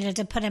that I needed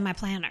to put in my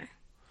planner.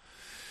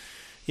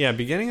 Yeah,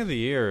 beginning of the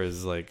year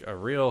is like a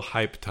real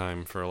hype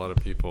time for a lot of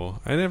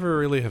people. I never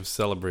really have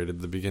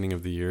celebrated the beginning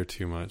of the year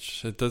too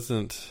much. It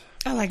doesn't...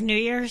 Oh, like New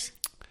Year's?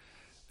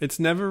 It's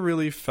never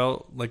really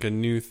felt like a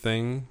new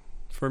thing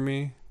for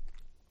me.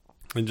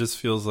 It just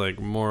feels like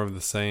more of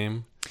the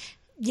same.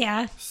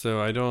 Yeah. So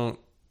I don't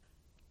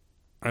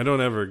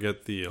ever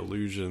get the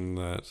illusion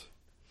that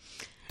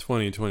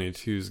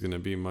 2022 is going to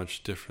be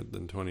much different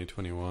than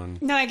 2021.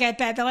 No, I get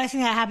that. The only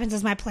thing that happens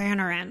is my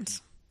planner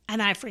ends,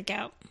 and I freak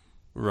out.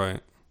 Right.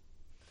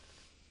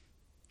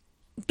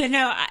 But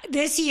no,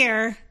 this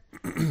year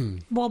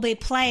we'll be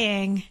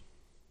playing.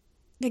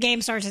 The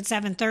game starts at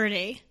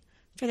 7:30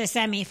 for the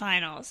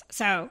semifinals.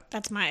 So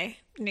that's my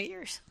New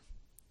Year's.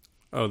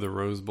 Oh, the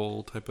Rose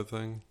Bowl type of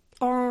thing?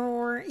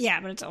 Or, yeah,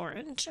 but it's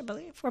orange, I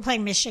believe. We're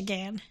playing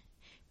Michigan.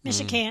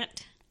 Michigan.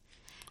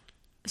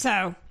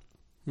 So.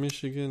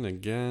 Michigan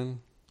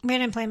again? We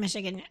didn't play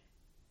Michigan yet.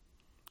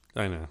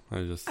 I know.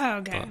 I just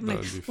thought that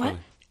would be what? funny.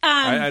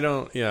 I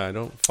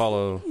don't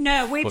follow.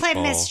 No, we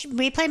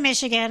football. play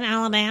Michigan.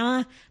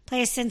 Alabama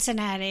plays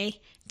Cincinnati.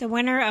 The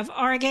winner of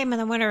our game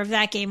and the winner of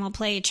that game will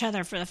play each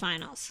other for the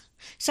finals.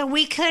 So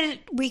we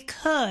could,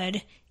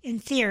 in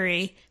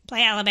theory,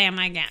 play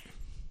Alabama again.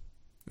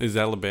 Is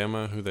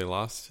Alabama who they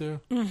lost to?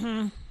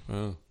 Mm-hmm.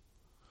 Oh.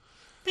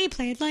 They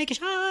played like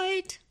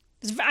shite.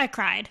 I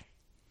cried.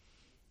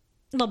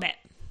 A little bit.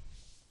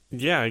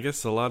 Yeah, I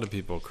guess a lot of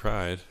people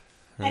cried.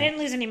 Right? I didn't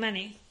lose any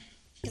money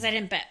because I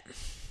didn't bet.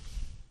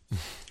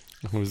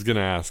 I was going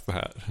to ask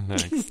that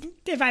next.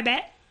 If I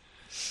bet?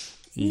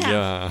 No.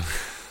 Yeah.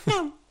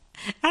 No.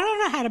 I don't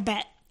know how to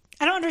bet.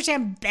 I don't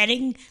understand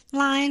betting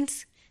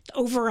lines,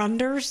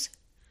 over-unders.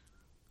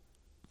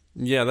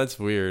 Yeah, that's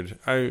weird.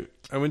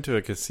 I went to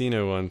a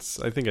casino once.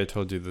 I think I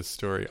told you this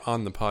story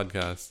on the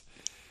podcast.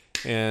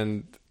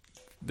 And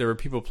there were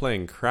people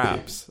playing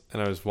craps,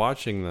 and I was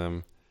watching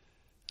them.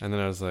 And then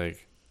I was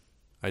like,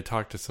 I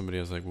talked to somebody.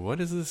 I was like,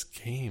 what is this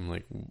game?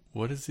 Like,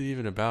 what is it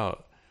even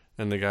about?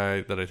 And the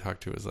guy that I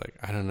talked to was like,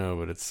 I don't know,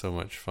 but it's so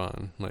much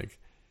fun. Like,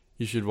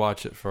 you should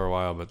watch it for a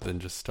while, but then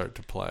just start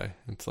to play.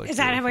 It's like, is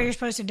that really what fun. you're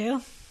supposed to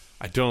do?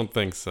 I don't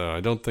think so. I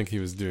don't think he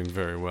was doing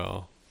very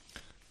well.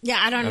 Yeah,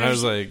 I don't know. And I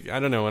was like, I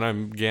don't know. When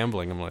I'm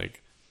gambling, I'm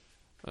like,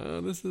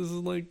 this is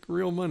like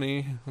real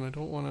money, and I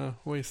don't want to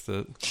waste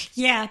it.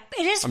 Yeah,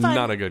 it is I'm fun.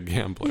 not a good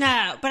gambler.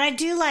 No, but I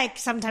do like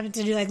sometimes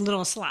to do like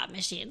little slot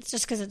machines,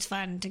 just because it's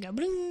fun to go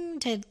boom,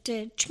 to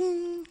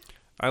ching.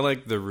 I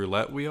like the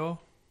roulette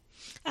wheel,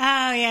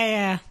 Oh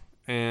yeah.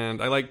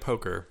 and I like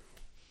poker.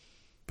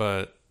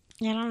 But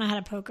Yeah, I don't know how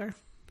to poker.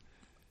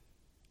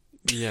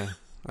 yeah,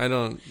 I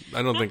don't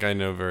think I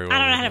know very well. I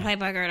don't know how to either.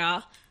 play poker at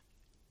all.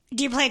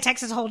 Do you play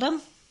Texas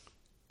Hold'em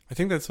I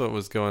think that's what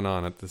was going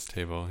on at this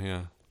table.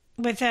 Yeah,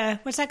 with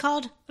what's that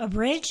called? A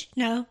bridge?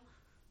 No,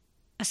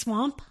 a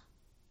swamp.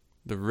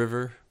 the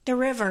river. The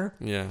river.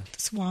 Yeah,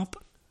 The swamp.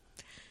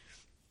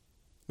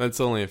 that's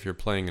only if you're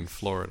playing in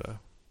Florida.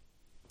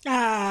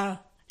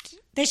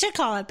 They should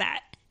call it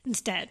that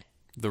instead.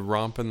 The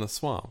romp in the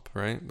swamp,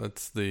 right?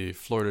 That's the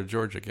Florida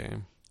Georgia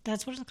game.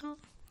 That's what it's called.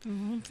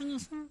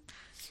 That's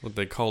what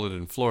they called it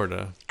in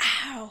Florida.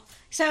 Ow.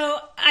 So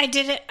I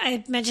did it.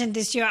 I mentioned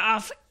this to you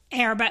off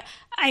air, but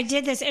I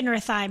did this inner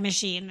thigh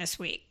machine this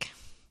week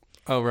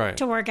Oh, right.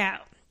 to work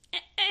out.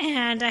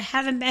 And I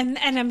haven't been,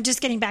 and I'm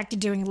just getting back to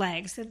doing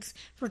legs. It's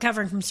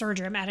recovering from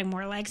surgery. I'm adding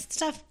more legs and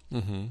stuff.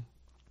 Mm-hmm.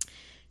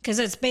 Because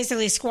it's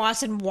basically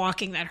squats and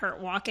walking that hurt.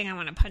 Walking, I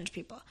want to punch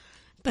people.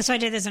 But so I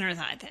did this inner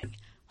thigh thing.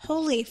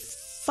 Holy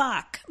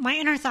fuck. My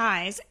inner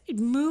thighs,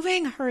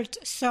 moving hurts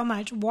so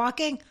much.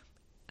 Walking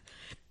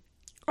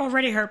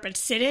already hurt, but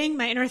sitting,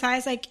 my inner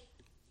thighs, like,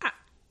 I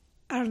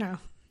don't know.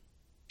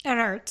 It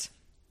hurts.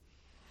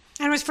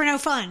 And it was for no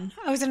fun.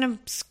 I was in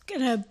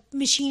a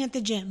machine at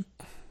the gym.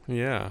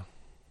 Yeah.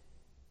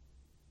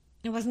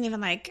 It wasn't even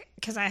like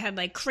because I had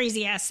like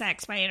crazy ass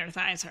sex, my inner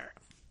thighs hurt.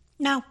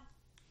 No.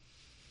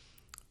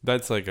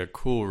 That's like a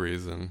cool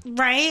reason.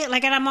 Right?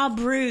 Like, and I'm all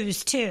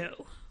bruised too.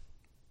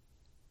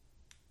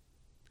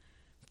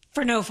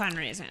 For no fun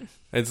reason.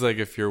 It's like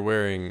if you're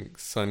wearing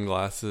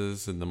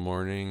sunglasses in the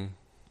morning,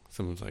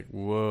 someone's like,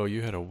 whoa,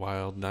 you had a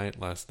wild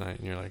night last night.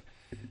 And you're like,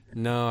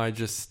 no, I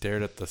just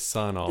stared at the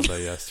sun all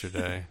day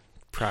yesterday,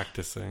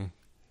 practicing.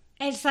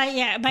 It's like,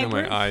 yeah. And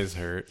my eyes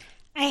hurt.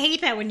 I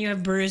hate that when you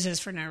have bruises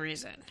for no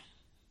reason.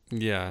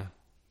 Yeah.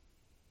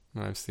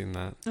 I've seen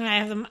that. And I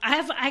have them.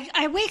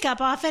 I wake up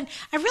often.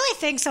 I really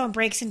think someone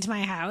breaks into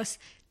my house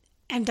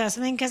and does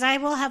something because I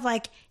will have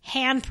like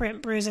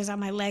handprint bruises on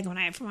my leg when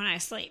I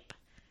sleep,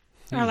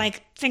 or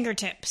like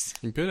fingertips.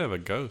 You could have a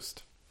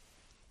ghost.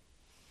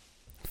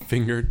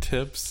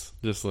 Fingertips,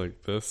 just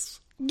like this.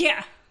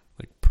 Yeah,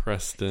 Like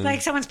pressed in.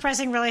 like someone's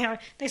pressing really hard.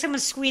 Like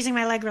someone's squeezing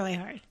my leg really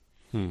hard.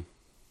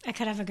 I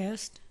could have a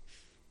ghost.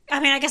 I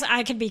mean, I guess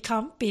I could be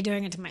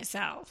doing it to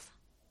myself.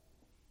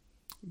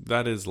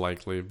 That is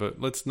likely, but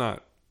let's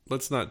not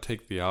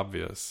take the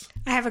obvious.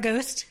 I have a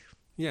ghost.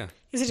 Yeah.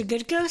 Is it a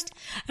good ghost?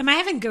 Am I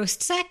having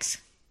ghost sex?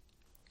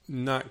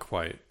 Not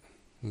quite.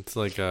 It's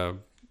like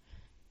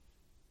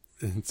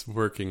it's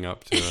working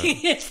up to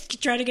it.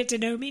 Try to get to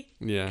know me.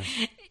 Yeah.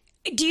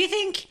 Do you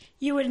think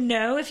you would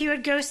know if you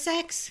had ghost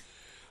sex?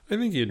 I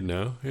think you'd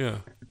know. Yeah.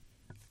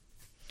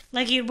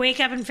 Like you'd wake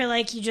up and feel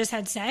like you just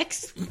had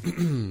sex?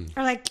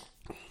 Or like,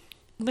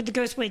 would the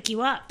ghost wake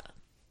you up?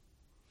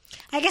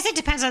 I guess it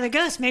depends on the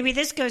ghost. Maybe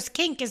this ghost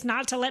kink is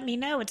not to let me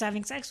know it's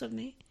having sex with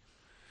me.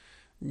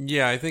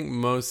 Yeah, I think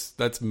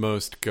that's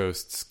most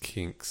ghosts'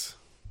 kinks.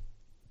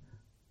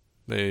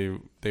 They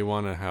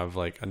want to have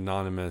like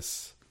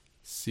anonymous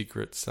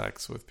secret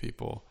sex with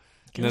people.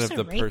 Ghosts and then if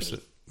are the rapey.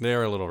 person they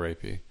are a little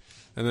rapey.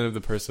 And then if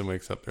the person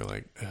wakes up they're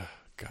like, ugh,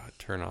 God,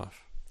 turn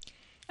off.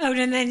 Oh,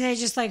 and then they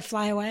just like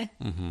fly away?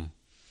 Mm-hmm.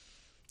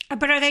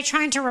 But are they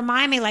trying to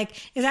remind me, like,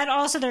 is that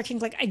also their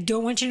kink? Like, I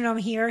don't want you to know I'm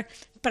here,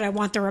 but I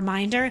want the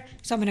reminder,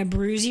 so I'm going to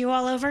bruise you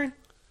all over?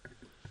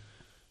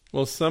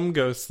 Well, some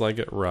ghosts like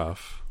it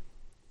rough.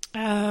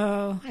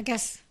 Oh, I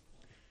guess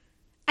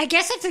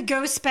if the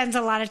ghost spends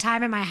a lot of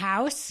time in my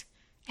house,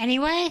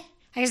 anyway,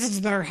 I guess it's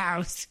their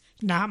house,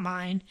 not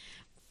mine.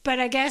 But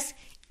I guess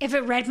if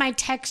it read my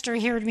text or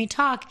heard me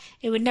talk,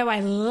 it would know I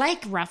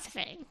like rough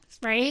things,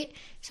 right?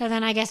 So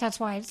then I guess that's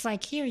why it's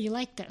like, here, you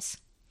like this.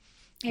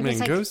 Maybe Man, it's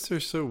like, ghosts are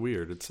so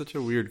weird. It's such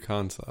a weird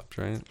concept,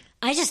 right?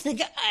 I just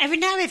think, every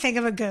time I think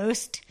of a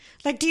ghost,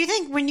 like, do you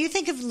think, when you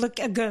think of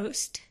a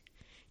ghost,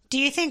 do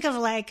you think of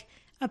like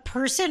a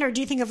person or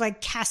do you think of like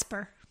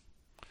Casper?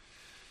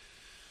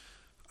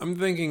 I'm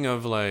thinking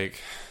of like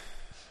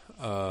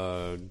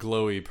a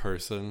glowy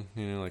person,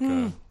 like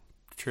a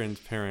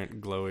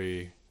transparent,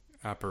 glowy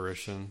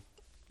apparition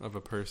of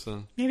a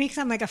person. Maybe because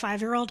I'm like a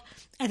 5-year-old,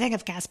 I think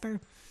of Casper.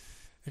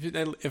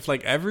 If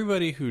like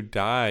everybody who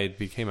died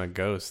became a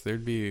ghost,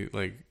 there'd be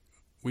like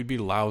we'd be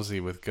lousy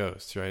with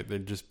ghosts, right?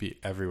 They'd just be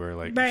everywhere,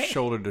 like Right.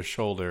 shoulder to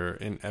shoulder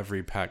in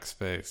every packed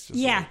space. Just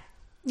Yeah. like-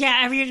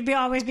 Yeah, you'd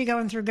always be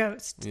going through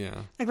Ghost.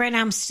 yeah. Like right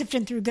now I'm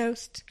sifting through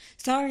Ghost.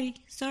 Sorry.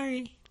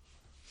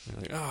 You're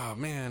like, oh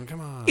man, come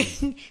on.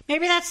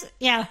 Maybe that's,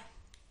 yeah.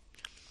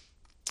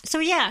 So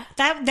yeah,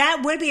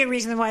 that would be a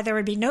reason why there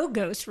would be no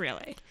Ghost,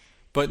 really.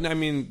 But I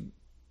mean,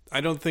 I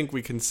don't think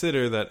we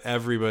consider that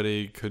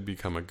everybody could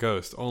become a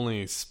ghost.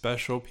 Only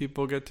special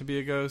people get to be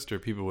a ghost, or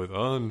people with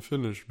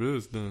unfinished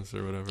business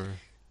or whatever.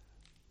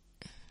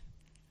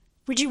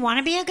 Would you want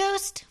to be a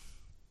ghost?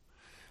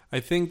 I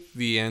think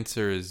the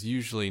answer is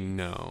usually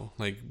no.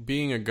 Like,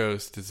 being a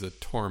ghost is a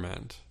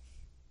torment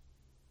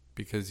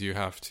because you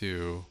have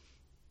to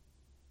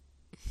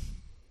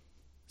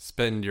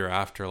spend your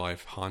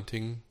afterlife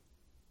haunting.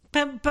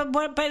 But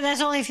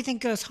that's only if you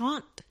think ghosts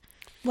haunt.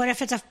 What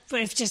if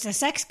it's just a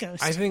sex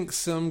ghost? I think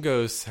some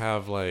ghosts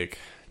have like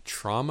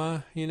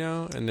trauma,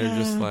 and they're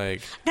just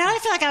like, now I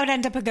feel like I would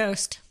end up a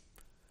ghost.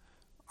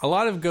 a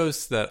lot of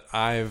ghosts that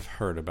I've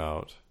heard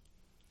about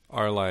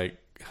are like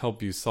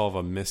help you solve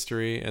a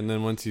mystery, and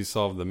then once you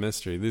solve the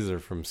mystery, these are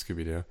from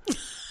Scooby-Doo,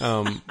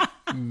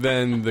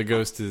 then the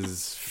ghost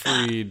is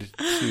freed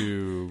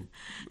to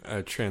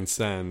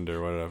transcend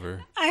or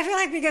whatever. I feel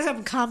like because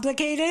I'm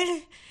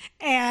complicated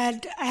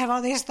and I have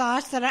all these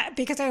thoughts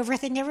because I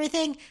overthink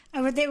everything,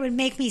 they would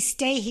make me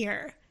stay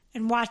here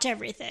and watch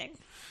everything.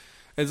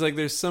 It's like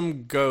there's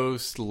some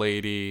ghost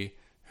lady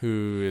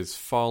who is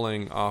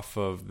falling off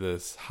of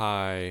this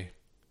high.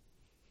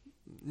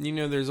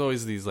 There's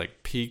always these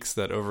like peaks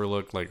that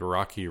overlook like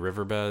rocky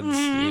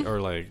riverbeds,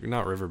 or like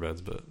not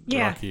riverbeds, but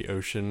rocky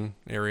ocean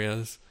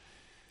areas.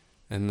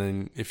 And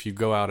then if you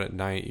go out at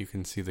night, you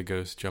can see the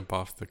ghost jump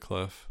off the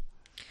cliff.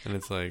 And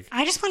it's like,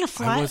 I just want to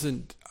fly.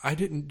 I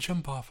didn't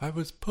jump off. I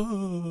was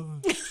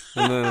pushed.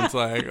 And then it's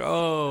like,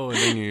 oh, and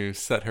then you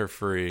set her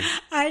free.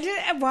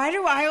 Why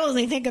do I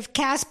only think of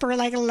Casper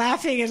like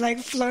laughing and like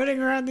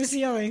floating around the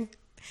ceiling?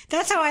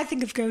 That's how I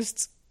think of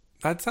ghosts.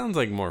 That sounds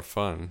like more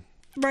fun.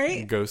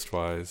 Right? Ghost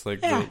wise.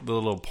 Like Yeah. the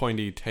little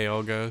pointy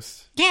tail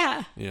ghost.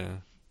 Yeah. Yeah.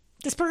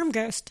 The sperm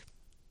ghost.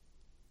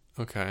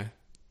 Okay.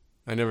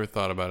 I never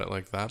thought about it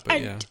like that,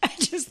 but yeah. I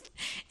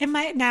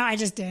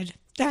just did.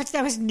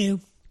 That was new.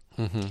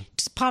 Mm-hmm.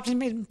 Just popped in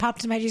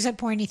my you said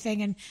pointy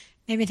thing and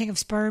made me think of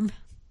sperm.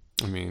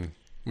 I mean,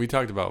 we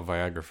talked about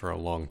Viagra for a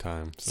long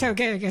time. So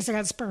good. I guess I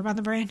got sperm on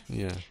the brain.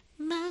 Yeah.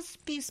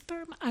 Must be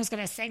sperm. I was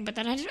gonna sing, but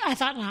then I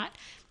thought not.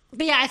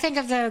 But yeah, I think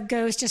of the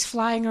ghost just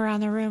flying around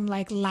the room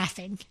like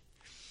laughing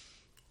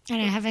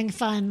and having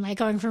fun, like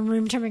going from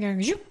room to room,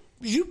 going zoop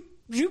zoop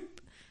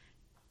zoop,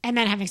 and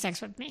then having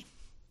sex with me.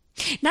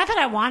 Not that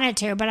I wanted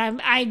to, but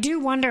I do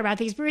wonder about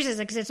these bruises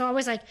because it's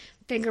always like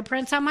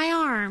fingerprints on my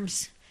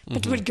arms.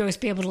 But would ghosts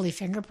be able to leave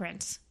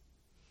fingerprints?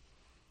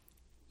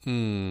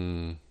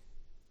 I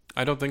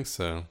don't think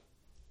so.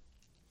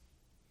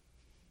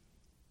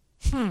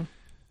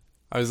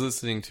 I was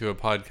listening to a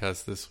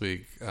podcast this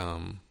week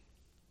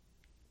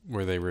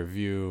where they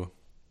review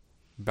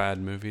bad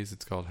movies.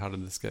 It's called How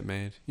Did This Get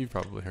Made? You've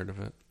probably heard of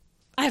it.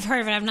 I've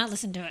heard of it. I've not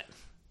listened to it.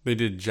 They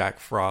did Jack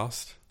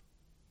Frost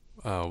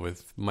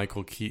with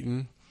Michael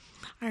Keaton.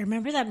 I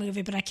remember that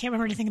movie, but I can't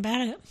remember anything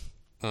about it.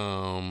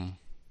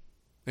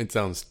 It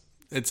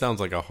sounds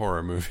like a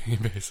horror movie,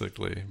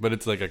 basically. But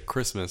it's like a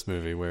Christmas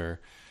movie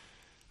where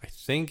I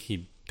think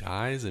he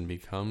dies and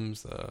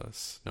becomes a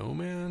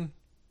snowman.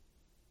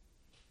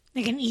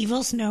 Like an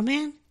evil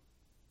snowman?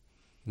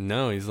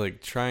 No, he's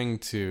like trying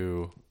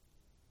to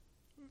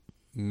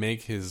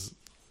make his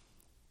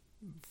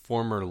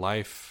former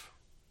life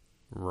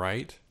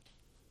right.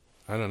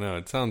 I don't know.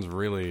 It sounds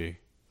really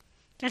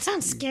That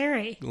sounds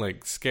scary.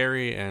 like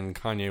scary and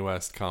Kanye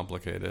West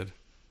complicated.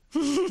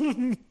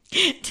 Today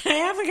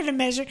I'm going to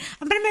measure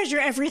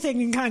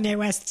everything in Kanye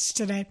West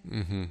today.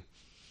 Mm-hmm.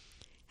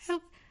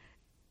 Oh,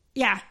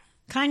 yeah,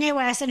 Kanye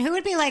West. And who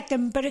would be like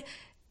them? But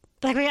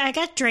like, I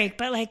got Drake,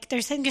 but like,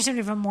 there's something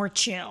even more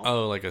chill.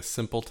 Oh, like a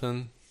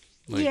simpleton?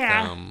 Like,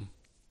 Yeah.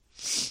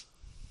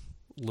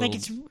 Like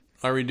it's.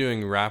 Are we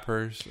doing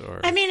rappers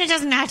or? I mean, it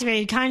doesn't have to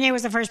be. Kanye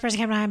was the first person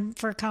coming on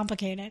for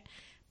complicated,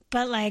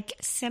 but like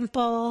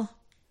simple,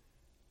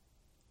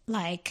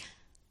 like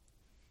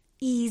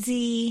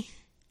easy.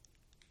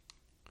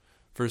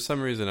 For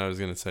some reason, I was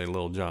going to say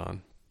Lil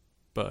Jon,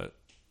 but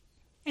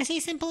Is he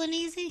simple and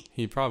easy?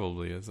 he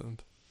probably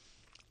isn't.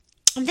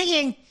 I'm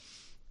thinking,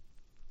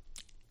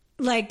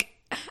 like,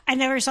 I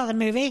never saw the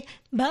movie,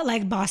 but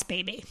like Boss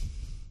Baby.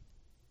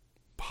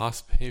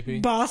 Boss Baby?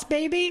 Boss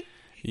Baby?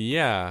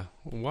 Yeah.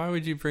 Why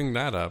would you bring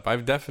that up?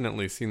 I've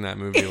definitely seen that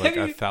movie like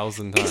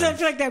 1,000 Because I times.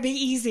 feel like that'd be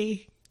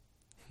easy.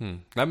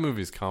 That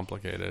movie's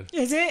complicated.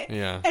 Is it?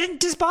 Yeah. And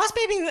does Boss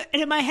Baby,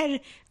 and in my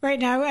head right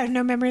now, I have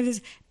no memory of this.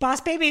 Boss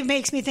Baby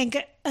makes me think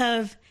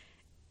of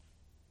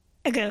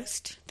a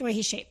ghost, the way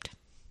he's shaped.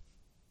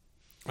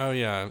 Oh,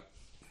 yeah.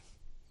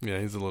 Yeah,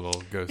 he's a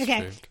little ghost Okay,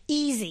 shaped.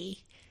 easy.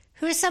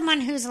 Who's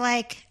someone who's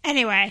like,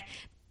 anyway,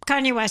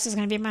 Kanye West is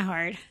going to be my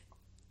heart.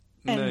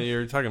 No,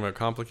 you're talking about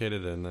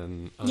complicated and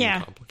then Yeah.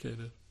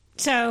 uncomplicated.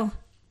 So,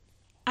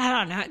 I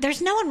don't know.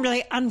 There's no one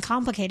really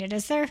uncomplicated,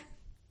 is there?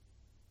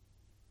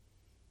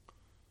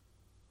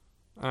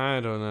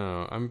 I don't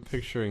know. I'm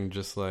picturing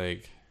just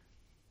like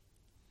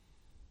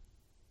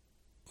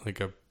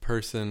a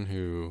person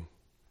who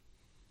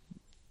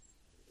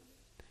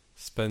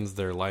spends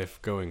their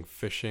life going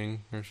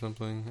fishing or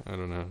something. I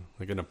don't know.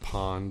 Like in a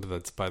pond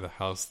that's by the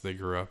house they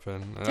grew up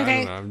in. I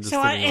don't know. I'm just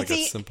thinking like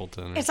a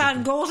simpleton. It's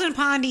on Golden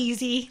Pond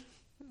Easy.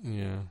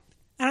 Yeah.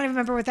 I don't even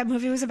remember what that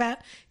movie was about.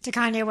 To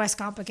Kanye West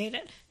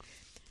Complicated.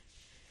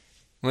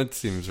 That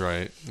seems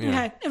right.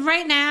 Yeah. Okay.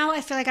 Right now,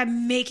 I feel like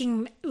I'm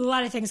making a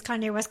lot of things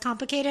Kanye West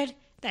complicated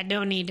that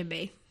don't need to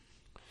be.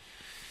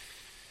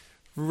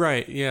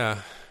 Right,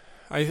 yeah.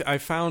 I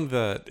found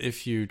that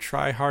if you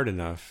try hard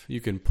enough, you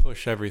can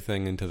push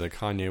everything into the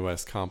Kanye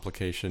West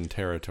complication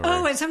territory.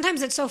 Oh, and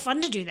sometimes it's so fun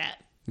to do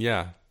that.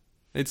 Yeah.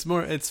 It's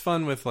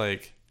fun with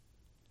like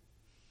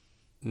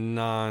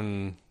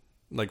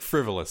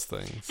frivolous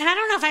things. And I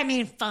don't know if I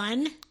mean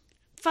fun,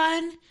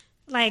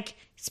 like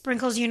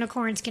sprinkles,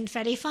 unicorns,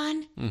 confetti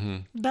fun,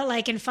 but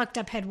like in fucked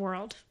up head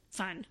world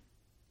fun.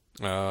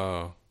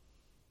 Oh.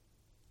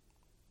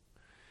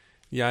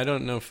 Yeah, I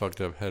don't know fucked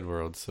up head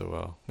world so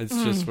well.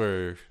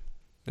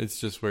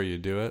 It's just where you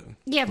do it.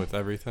 Yeah. With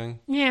everything.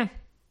 Yeah.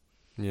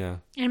 Yeah.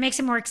 And it makes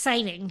it more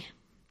exciting.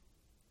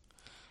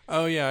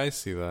 Oh yeah, I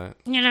see that.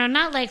 You know,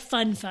 not like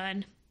fun.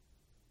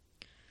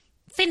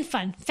 Fin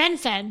fun.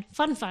 Fun.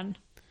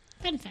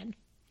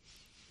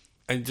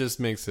 It just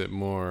makes it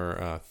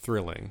more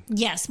thrilling.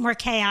 Yes, more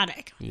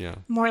chaotic. Yeah.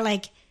 More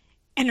like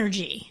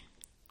energy.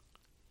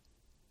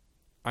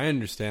 I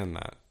understand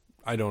that.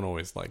 I don't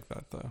always like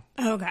that though.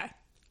 Okay.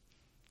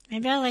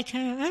 Maybe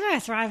I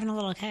thrive in a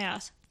little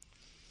chaos.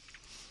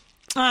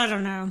 I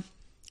don't know.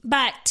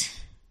 But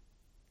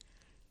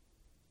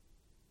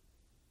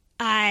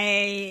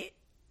I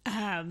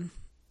don't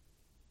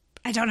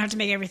have to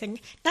make everything.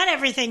 Not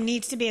everything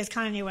needs to be as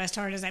Kanye West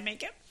hard as I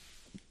make it.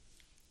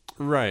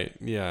 Right,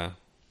 yeah.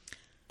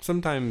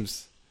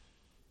 Sometimes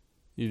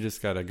you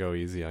just gotta go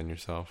easy on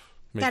yourself.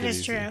 That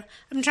is true.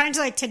 I'm trying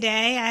to,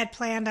 today, I had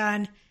planned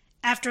on,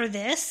 after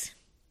this,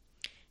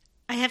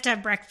 I have to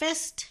have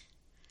breakfast.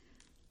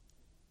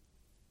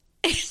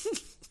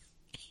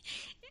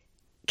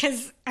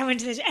 Because I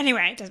went to the...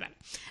 Anyway, it doesn't matter.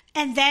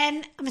 And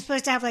then I'm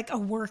supposed to have, a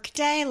work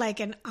day,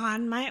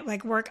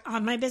 work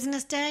on my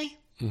business day.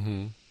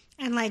 Mm-hmm.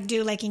 And,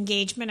 do,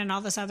 engagement and all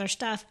this other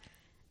stuff.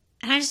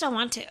 And I just don't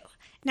want to.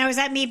 Now, is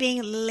that me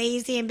being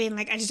lazy and being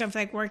I just don't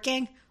feel like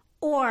working?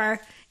 Or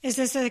is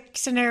this a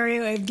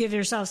scenario of give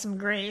yourself some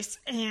grace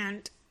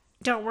and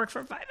don't work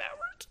for 5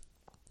 hours?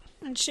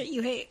 And shit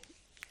you hate.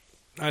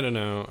 I don't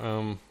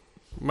know.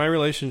 My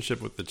relationship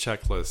with the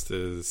checklist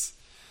is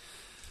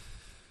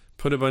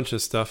put a bunch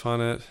of stuff on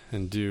it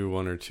and do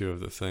one or two of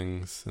the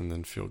things and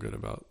then feel good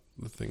about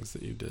the things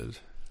that you did.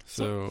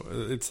 So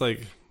it's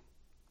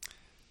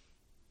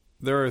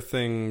there are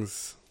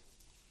things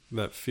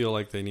that feel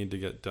like they need to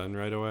get done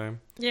right away.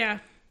 Yeah.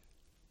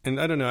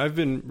 And I don't know, I've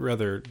been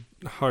rather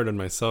hard on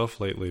myself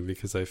lately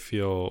because I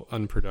feel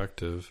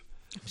unproductive.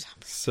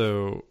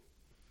 So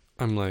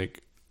I'm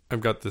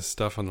I've got this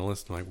stuff on the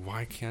list. I'm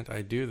why can't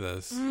I do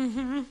this?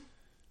 Mm-hmm.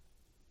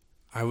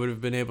 I would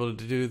have been able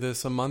to do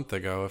this a month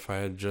ago if I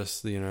had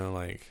just,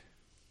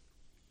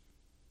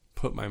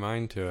 put my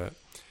mind to it.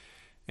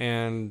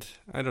 And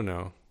I don't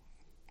know.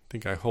 I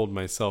think I hold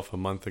myself a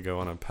month ago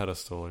on a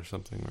pedestal or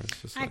something where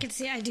it's just I could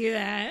see I do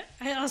that.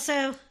 I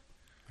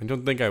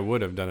don't think I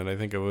would have done it. I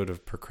think I would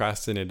have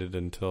procrastinated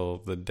until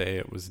the day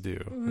it was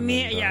due.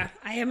 Yeah.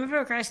 I am a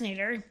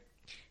procrastinator,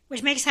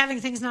 which makes having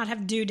things not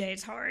have due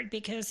dates hard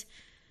because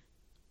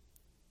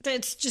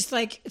it's just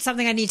it's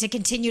something I need to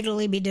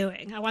continually be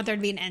doing. I want there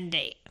to be an end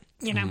date,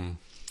 Oh,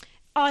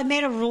 I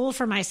made a rule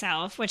for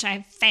myself, which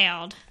I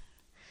failed,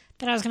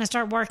 that I was going to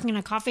start working in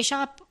a coffee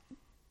shop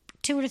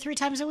 2 to 3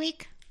 times a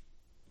week.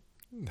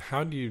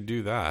 How do you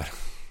do that?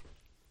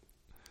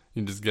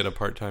 You just get a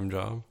part-time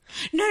job?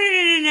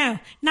 No.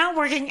 Not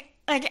working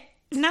as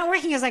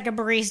a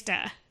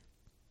barista.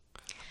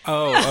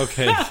 Oh,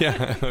 okay.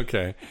 Yeah,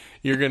 okay.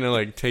 You're going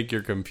to take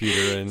your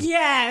computer in.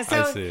 Yeah,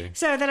 I see.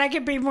 So that I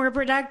could be more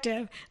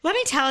productive. Let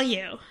me tell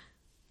you.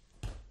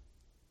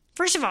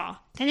 First of all,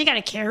 then you got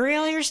to carry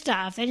all your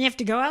stuff. Then you have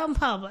to go out in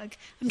public.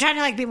 I'm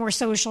trying to be more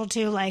social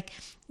too.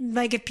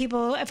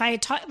 If I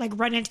talk,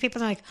 run into people,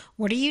 they're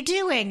 "What are you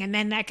doing?" And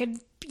then I could,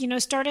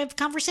 start a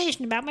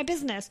conversation about my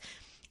business.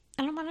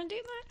 I don't want to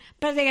do that.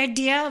 But the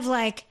idea of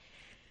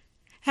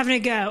having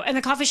to go, and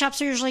the coffee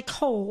shops are usually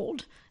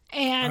cold.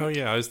 And oh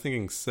yeah, I was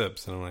thinking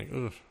sips, and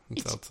I'm ugh,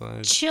 it's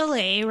outside.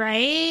 Chilly,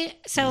 right?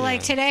 So Yeah.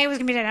 Today was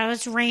gonna be that. Oh,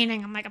 it's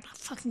raining. I'm not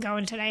fucking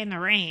going today in the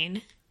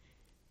rain.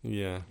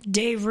 Yeah.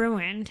 Day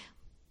ruined.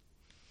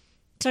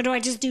 So do I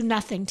just do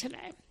nothing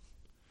today?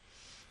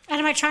 And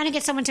am I trying to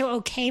get someone to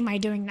okay my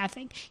doing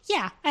nothing?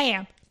 Yeah, I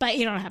am. But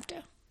you don't have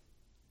to.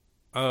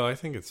 Oh, I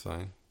think it's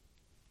fine.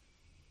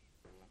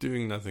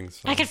 Doing nothing's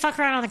fine. I could fuck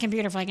around on the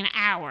computer for an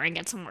hour and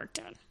get some work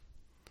done.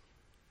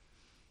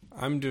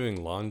 I'm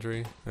doing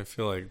laundry. I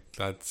feel like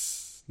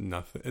that's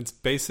nothing. It's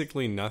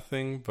basically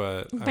nothing,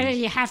 but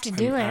you have to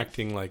do I'm it.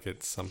 acting like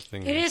it's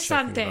something. It is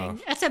checking it something.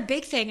 off. That's a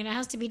big thing, and it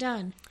has to be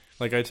done.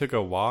 Like I took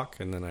a walk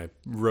and then I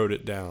wrote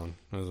it down.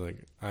 I was like,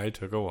 I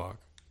took a walk.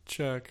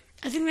 Check.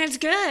 I think that's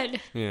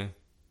good. Yeah.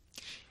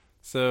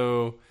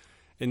 So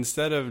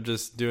instead of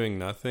just doing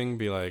nothing,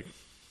 be like,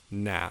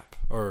 nap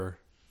or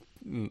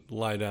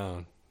lie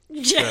down.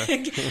 I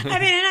mean,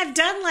 and I've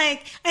done I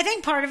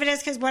think part of it is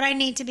because what I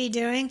need to be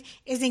doing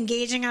is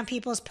engaging on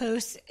people's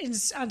posts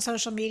on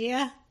social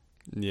media.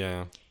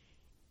 Yeah.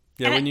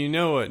 Yeah, And when you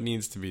know what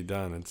needs to be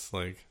done, it's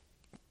like,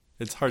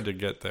 it's hard to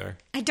get there.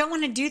 I don't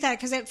want to do that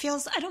because I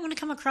don't want to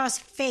come across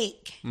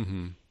fake.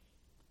 Mm-hmm.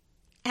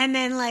 And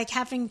then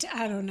having to,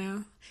 I don't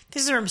know.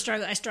 This is where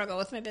I struggle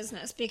with my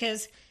business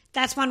because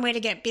that's one way to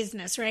get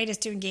business, right? Is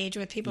to engage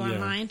with people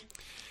online.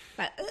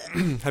 But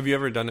have you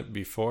ever done it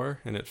before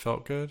and it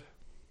felt good?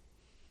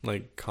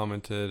 Like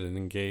commented and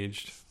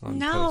engaged on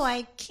no, posts?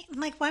 I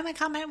can't. Why am I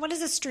commenting? What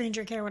does a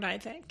stranger care what I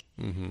think?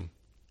 Mm-hmm.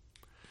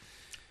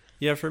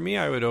 Yeah, for me,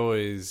 I would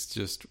always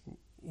just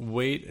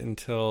wait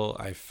until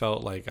I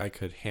felt like I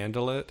could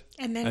handle it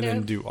And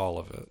then do all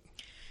of it.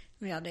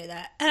 We all do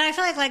that. And I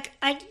feel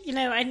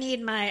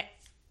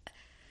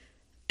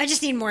I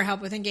just need more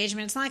help with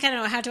engagement. It's not like I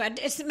don't know how to. What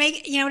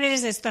it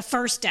is? It's the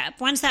first step.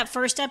 Once that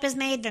first step is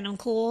made, then I'm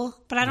cool.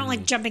 But I don't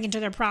like jumping into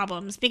their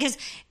problems because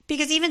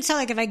even so,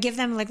 if I give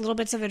them little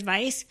bits of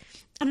advice,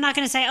 I'm not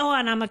going to say, "Oh,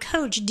 and I'm a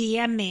coach.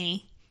 DM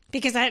me,"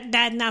 because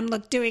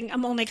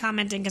I'm only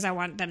commenting because I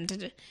want them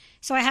to.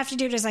 So I have to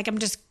do it as I'm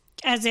just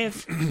as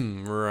if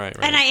right.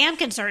 And I am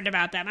concerned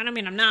about them. I don't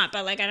mean I'm not,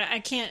 but I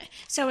can't.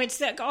 So it's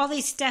all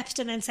these steps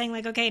to then saying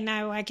okay,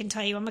 now I can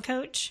tell you I'm a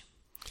coach.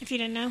 If you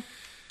didn't know.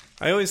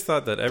 I always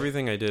thought that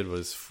everything I did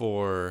was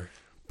for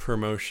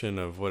promotion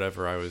of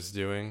whatever I was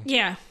doing.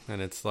 Yeah.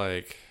 And it's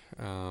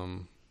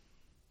you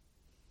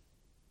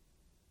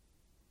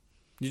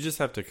just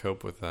have to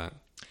cope with that.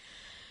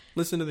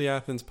 Listen to the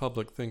Athens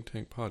Public Think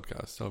Tank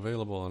podcast,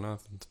 available on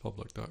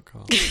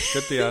athenspublic.com.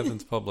 Get the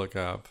Athens Public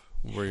app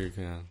where you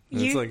can.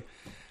 And it's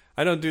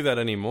I don't do that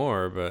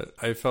anymore, but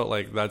I felt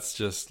like that's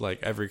just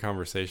every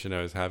conversation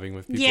I was having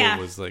with people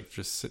was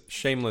just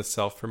shameless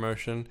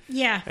self-promotion.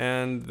 Yeah.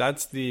 And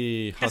that's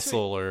the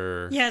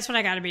hustler. That's what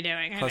I got to be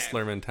doing.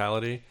 Hustler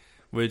mentality,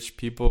 which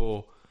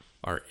people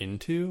are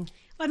into.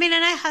 Well, I mean,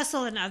 and I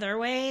hustle in other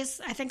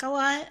ways, I think a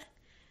lot.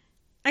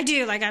 I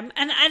do.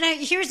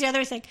 Here's the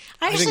other thing.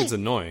 I think it's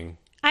annoying.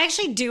 I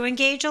actually do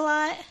engage a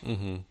lot.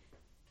 Mm-hmm.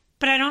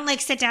 But I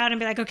don't sit down and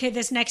be okay,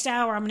 this next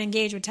hour I'm going to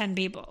engage with 10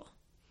 people.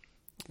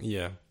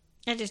 Yeah.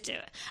 I just do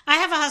it. I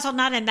have a hustle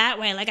not in that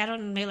way. I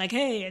don't be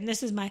hey, and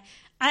this is my...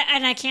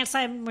 I can't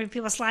slide when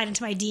people slide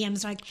into my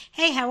DMs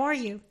hey, how are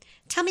you?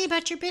 Tell me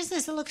about your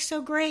business. It looks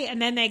so great.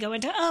 And then they go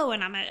into,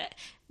 and I'm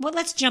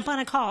let's jump on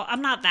a call.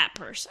 I'm not that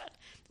person.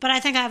 But I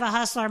think I have a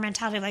hustler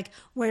mentality,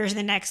 where's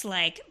the next,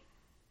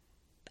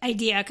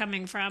 idea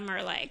coming from or,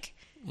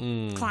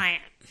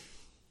 client.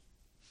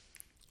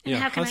 And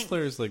yeah,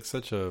 hustler is,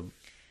 such a...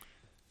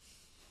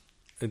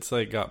 It's,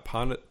 got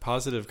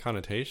positive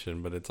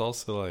connotation, but it's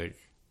also,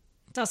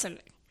 It's also,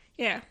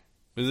 yeah.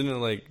 Isn't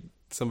it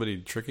somebody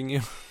tricking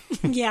you?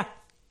 Yeah.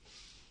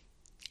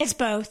 It's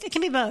both. It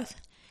can be both.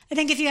 I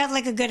think if you have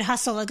a good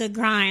hustle, a good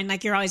grind,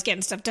 you're always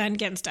getting stuff done.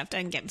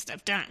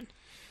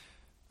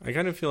 I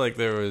kind of feel like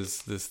there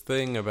was this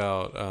thing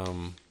about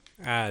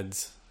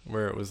ads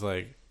where it was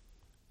we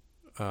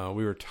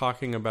were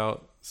talking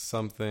about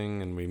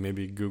something and we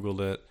maybe Googled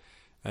it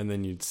and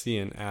then you'd see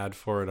an ad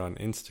for it on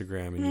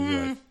Instagram and you'd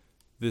be like,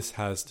 this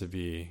has to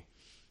be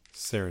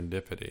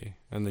serendipity,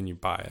 and then you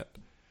buy it.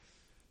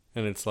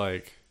 And it's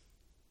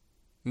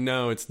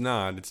no, it's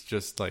not. It's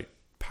just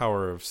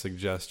power of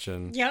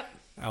suggestion. Yep.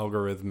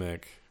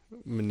 Algorithmic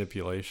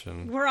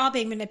manipulation. We're all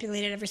being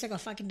manipulated every single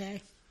fucking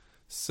day.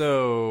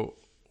 So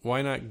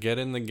why not get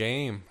in the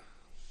game?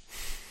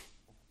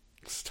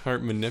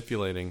 Start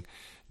manipulating.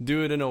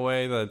 Do it in a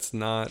way that's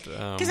not...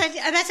 Because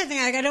that's the thing.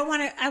 I don't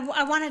want to...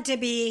 I want it to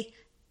be...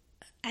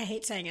 I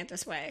hate saying it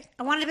this way.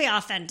 I want it to be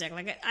authentic.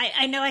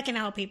 I know I can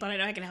help people. I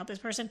know I can help this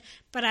person.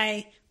 But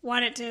I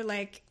want it to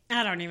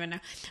I don't even know.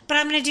 But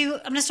I'm going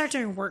to start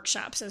doing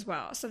workshops as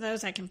well. So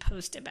those I can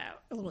post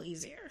about a little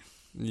easier.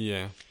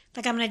 Yeah.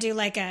 I'm going to do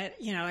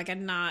a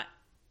knot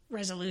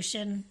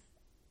resolution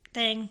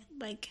thing.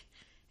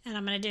 And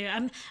I'm going to do...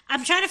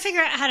 I'm trying to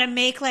figure out how to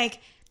make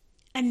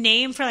a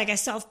name for a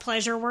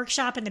self-pleasure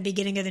workshop in the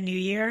beginning of the new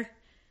year.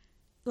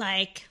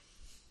 I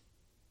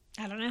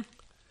don't know.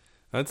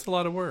 That's a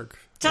lot of work.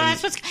 So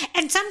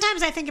and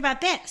sometimes I think about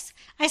this.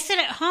 I sit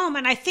at home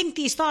and I think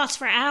these thoughts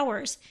for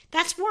hours.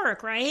 That's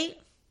work, right?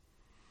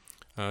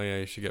 Oh yeah,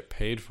 you should get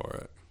paid for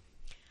it.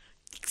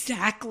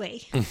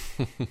 Exactly. I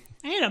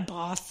need a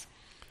boss.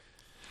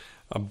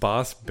 A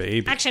boss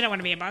baby. Actually, I don't want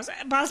to be a boss.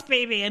 A boss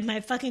baby and my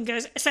fucking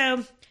ghost. So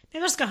maybe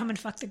I'll just go home and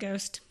fuck the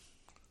ghost.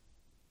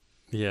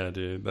 Yeah,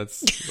 dude.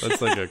 That's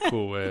a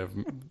cool way of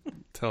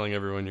telling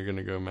everyone you're going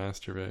to go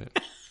masturbate.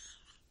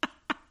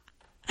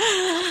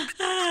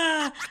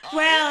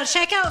 Well,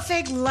 check out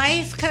Fig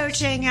Life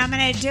Coaching. I'm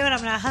going to do it. I'm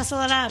going to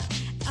hustle it up.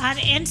 on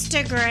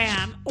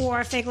Instagram or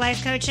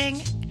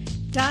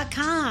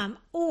figlifecoaching.com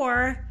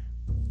or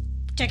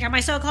check out my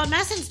so-called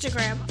mess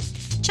Instagram.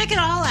 Check it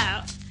all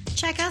out.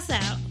 Check us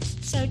out.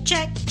 So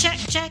check.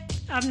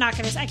 I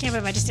can't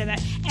believe I just did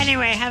that.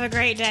 Anyway, have a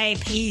great day.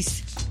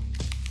 Peace.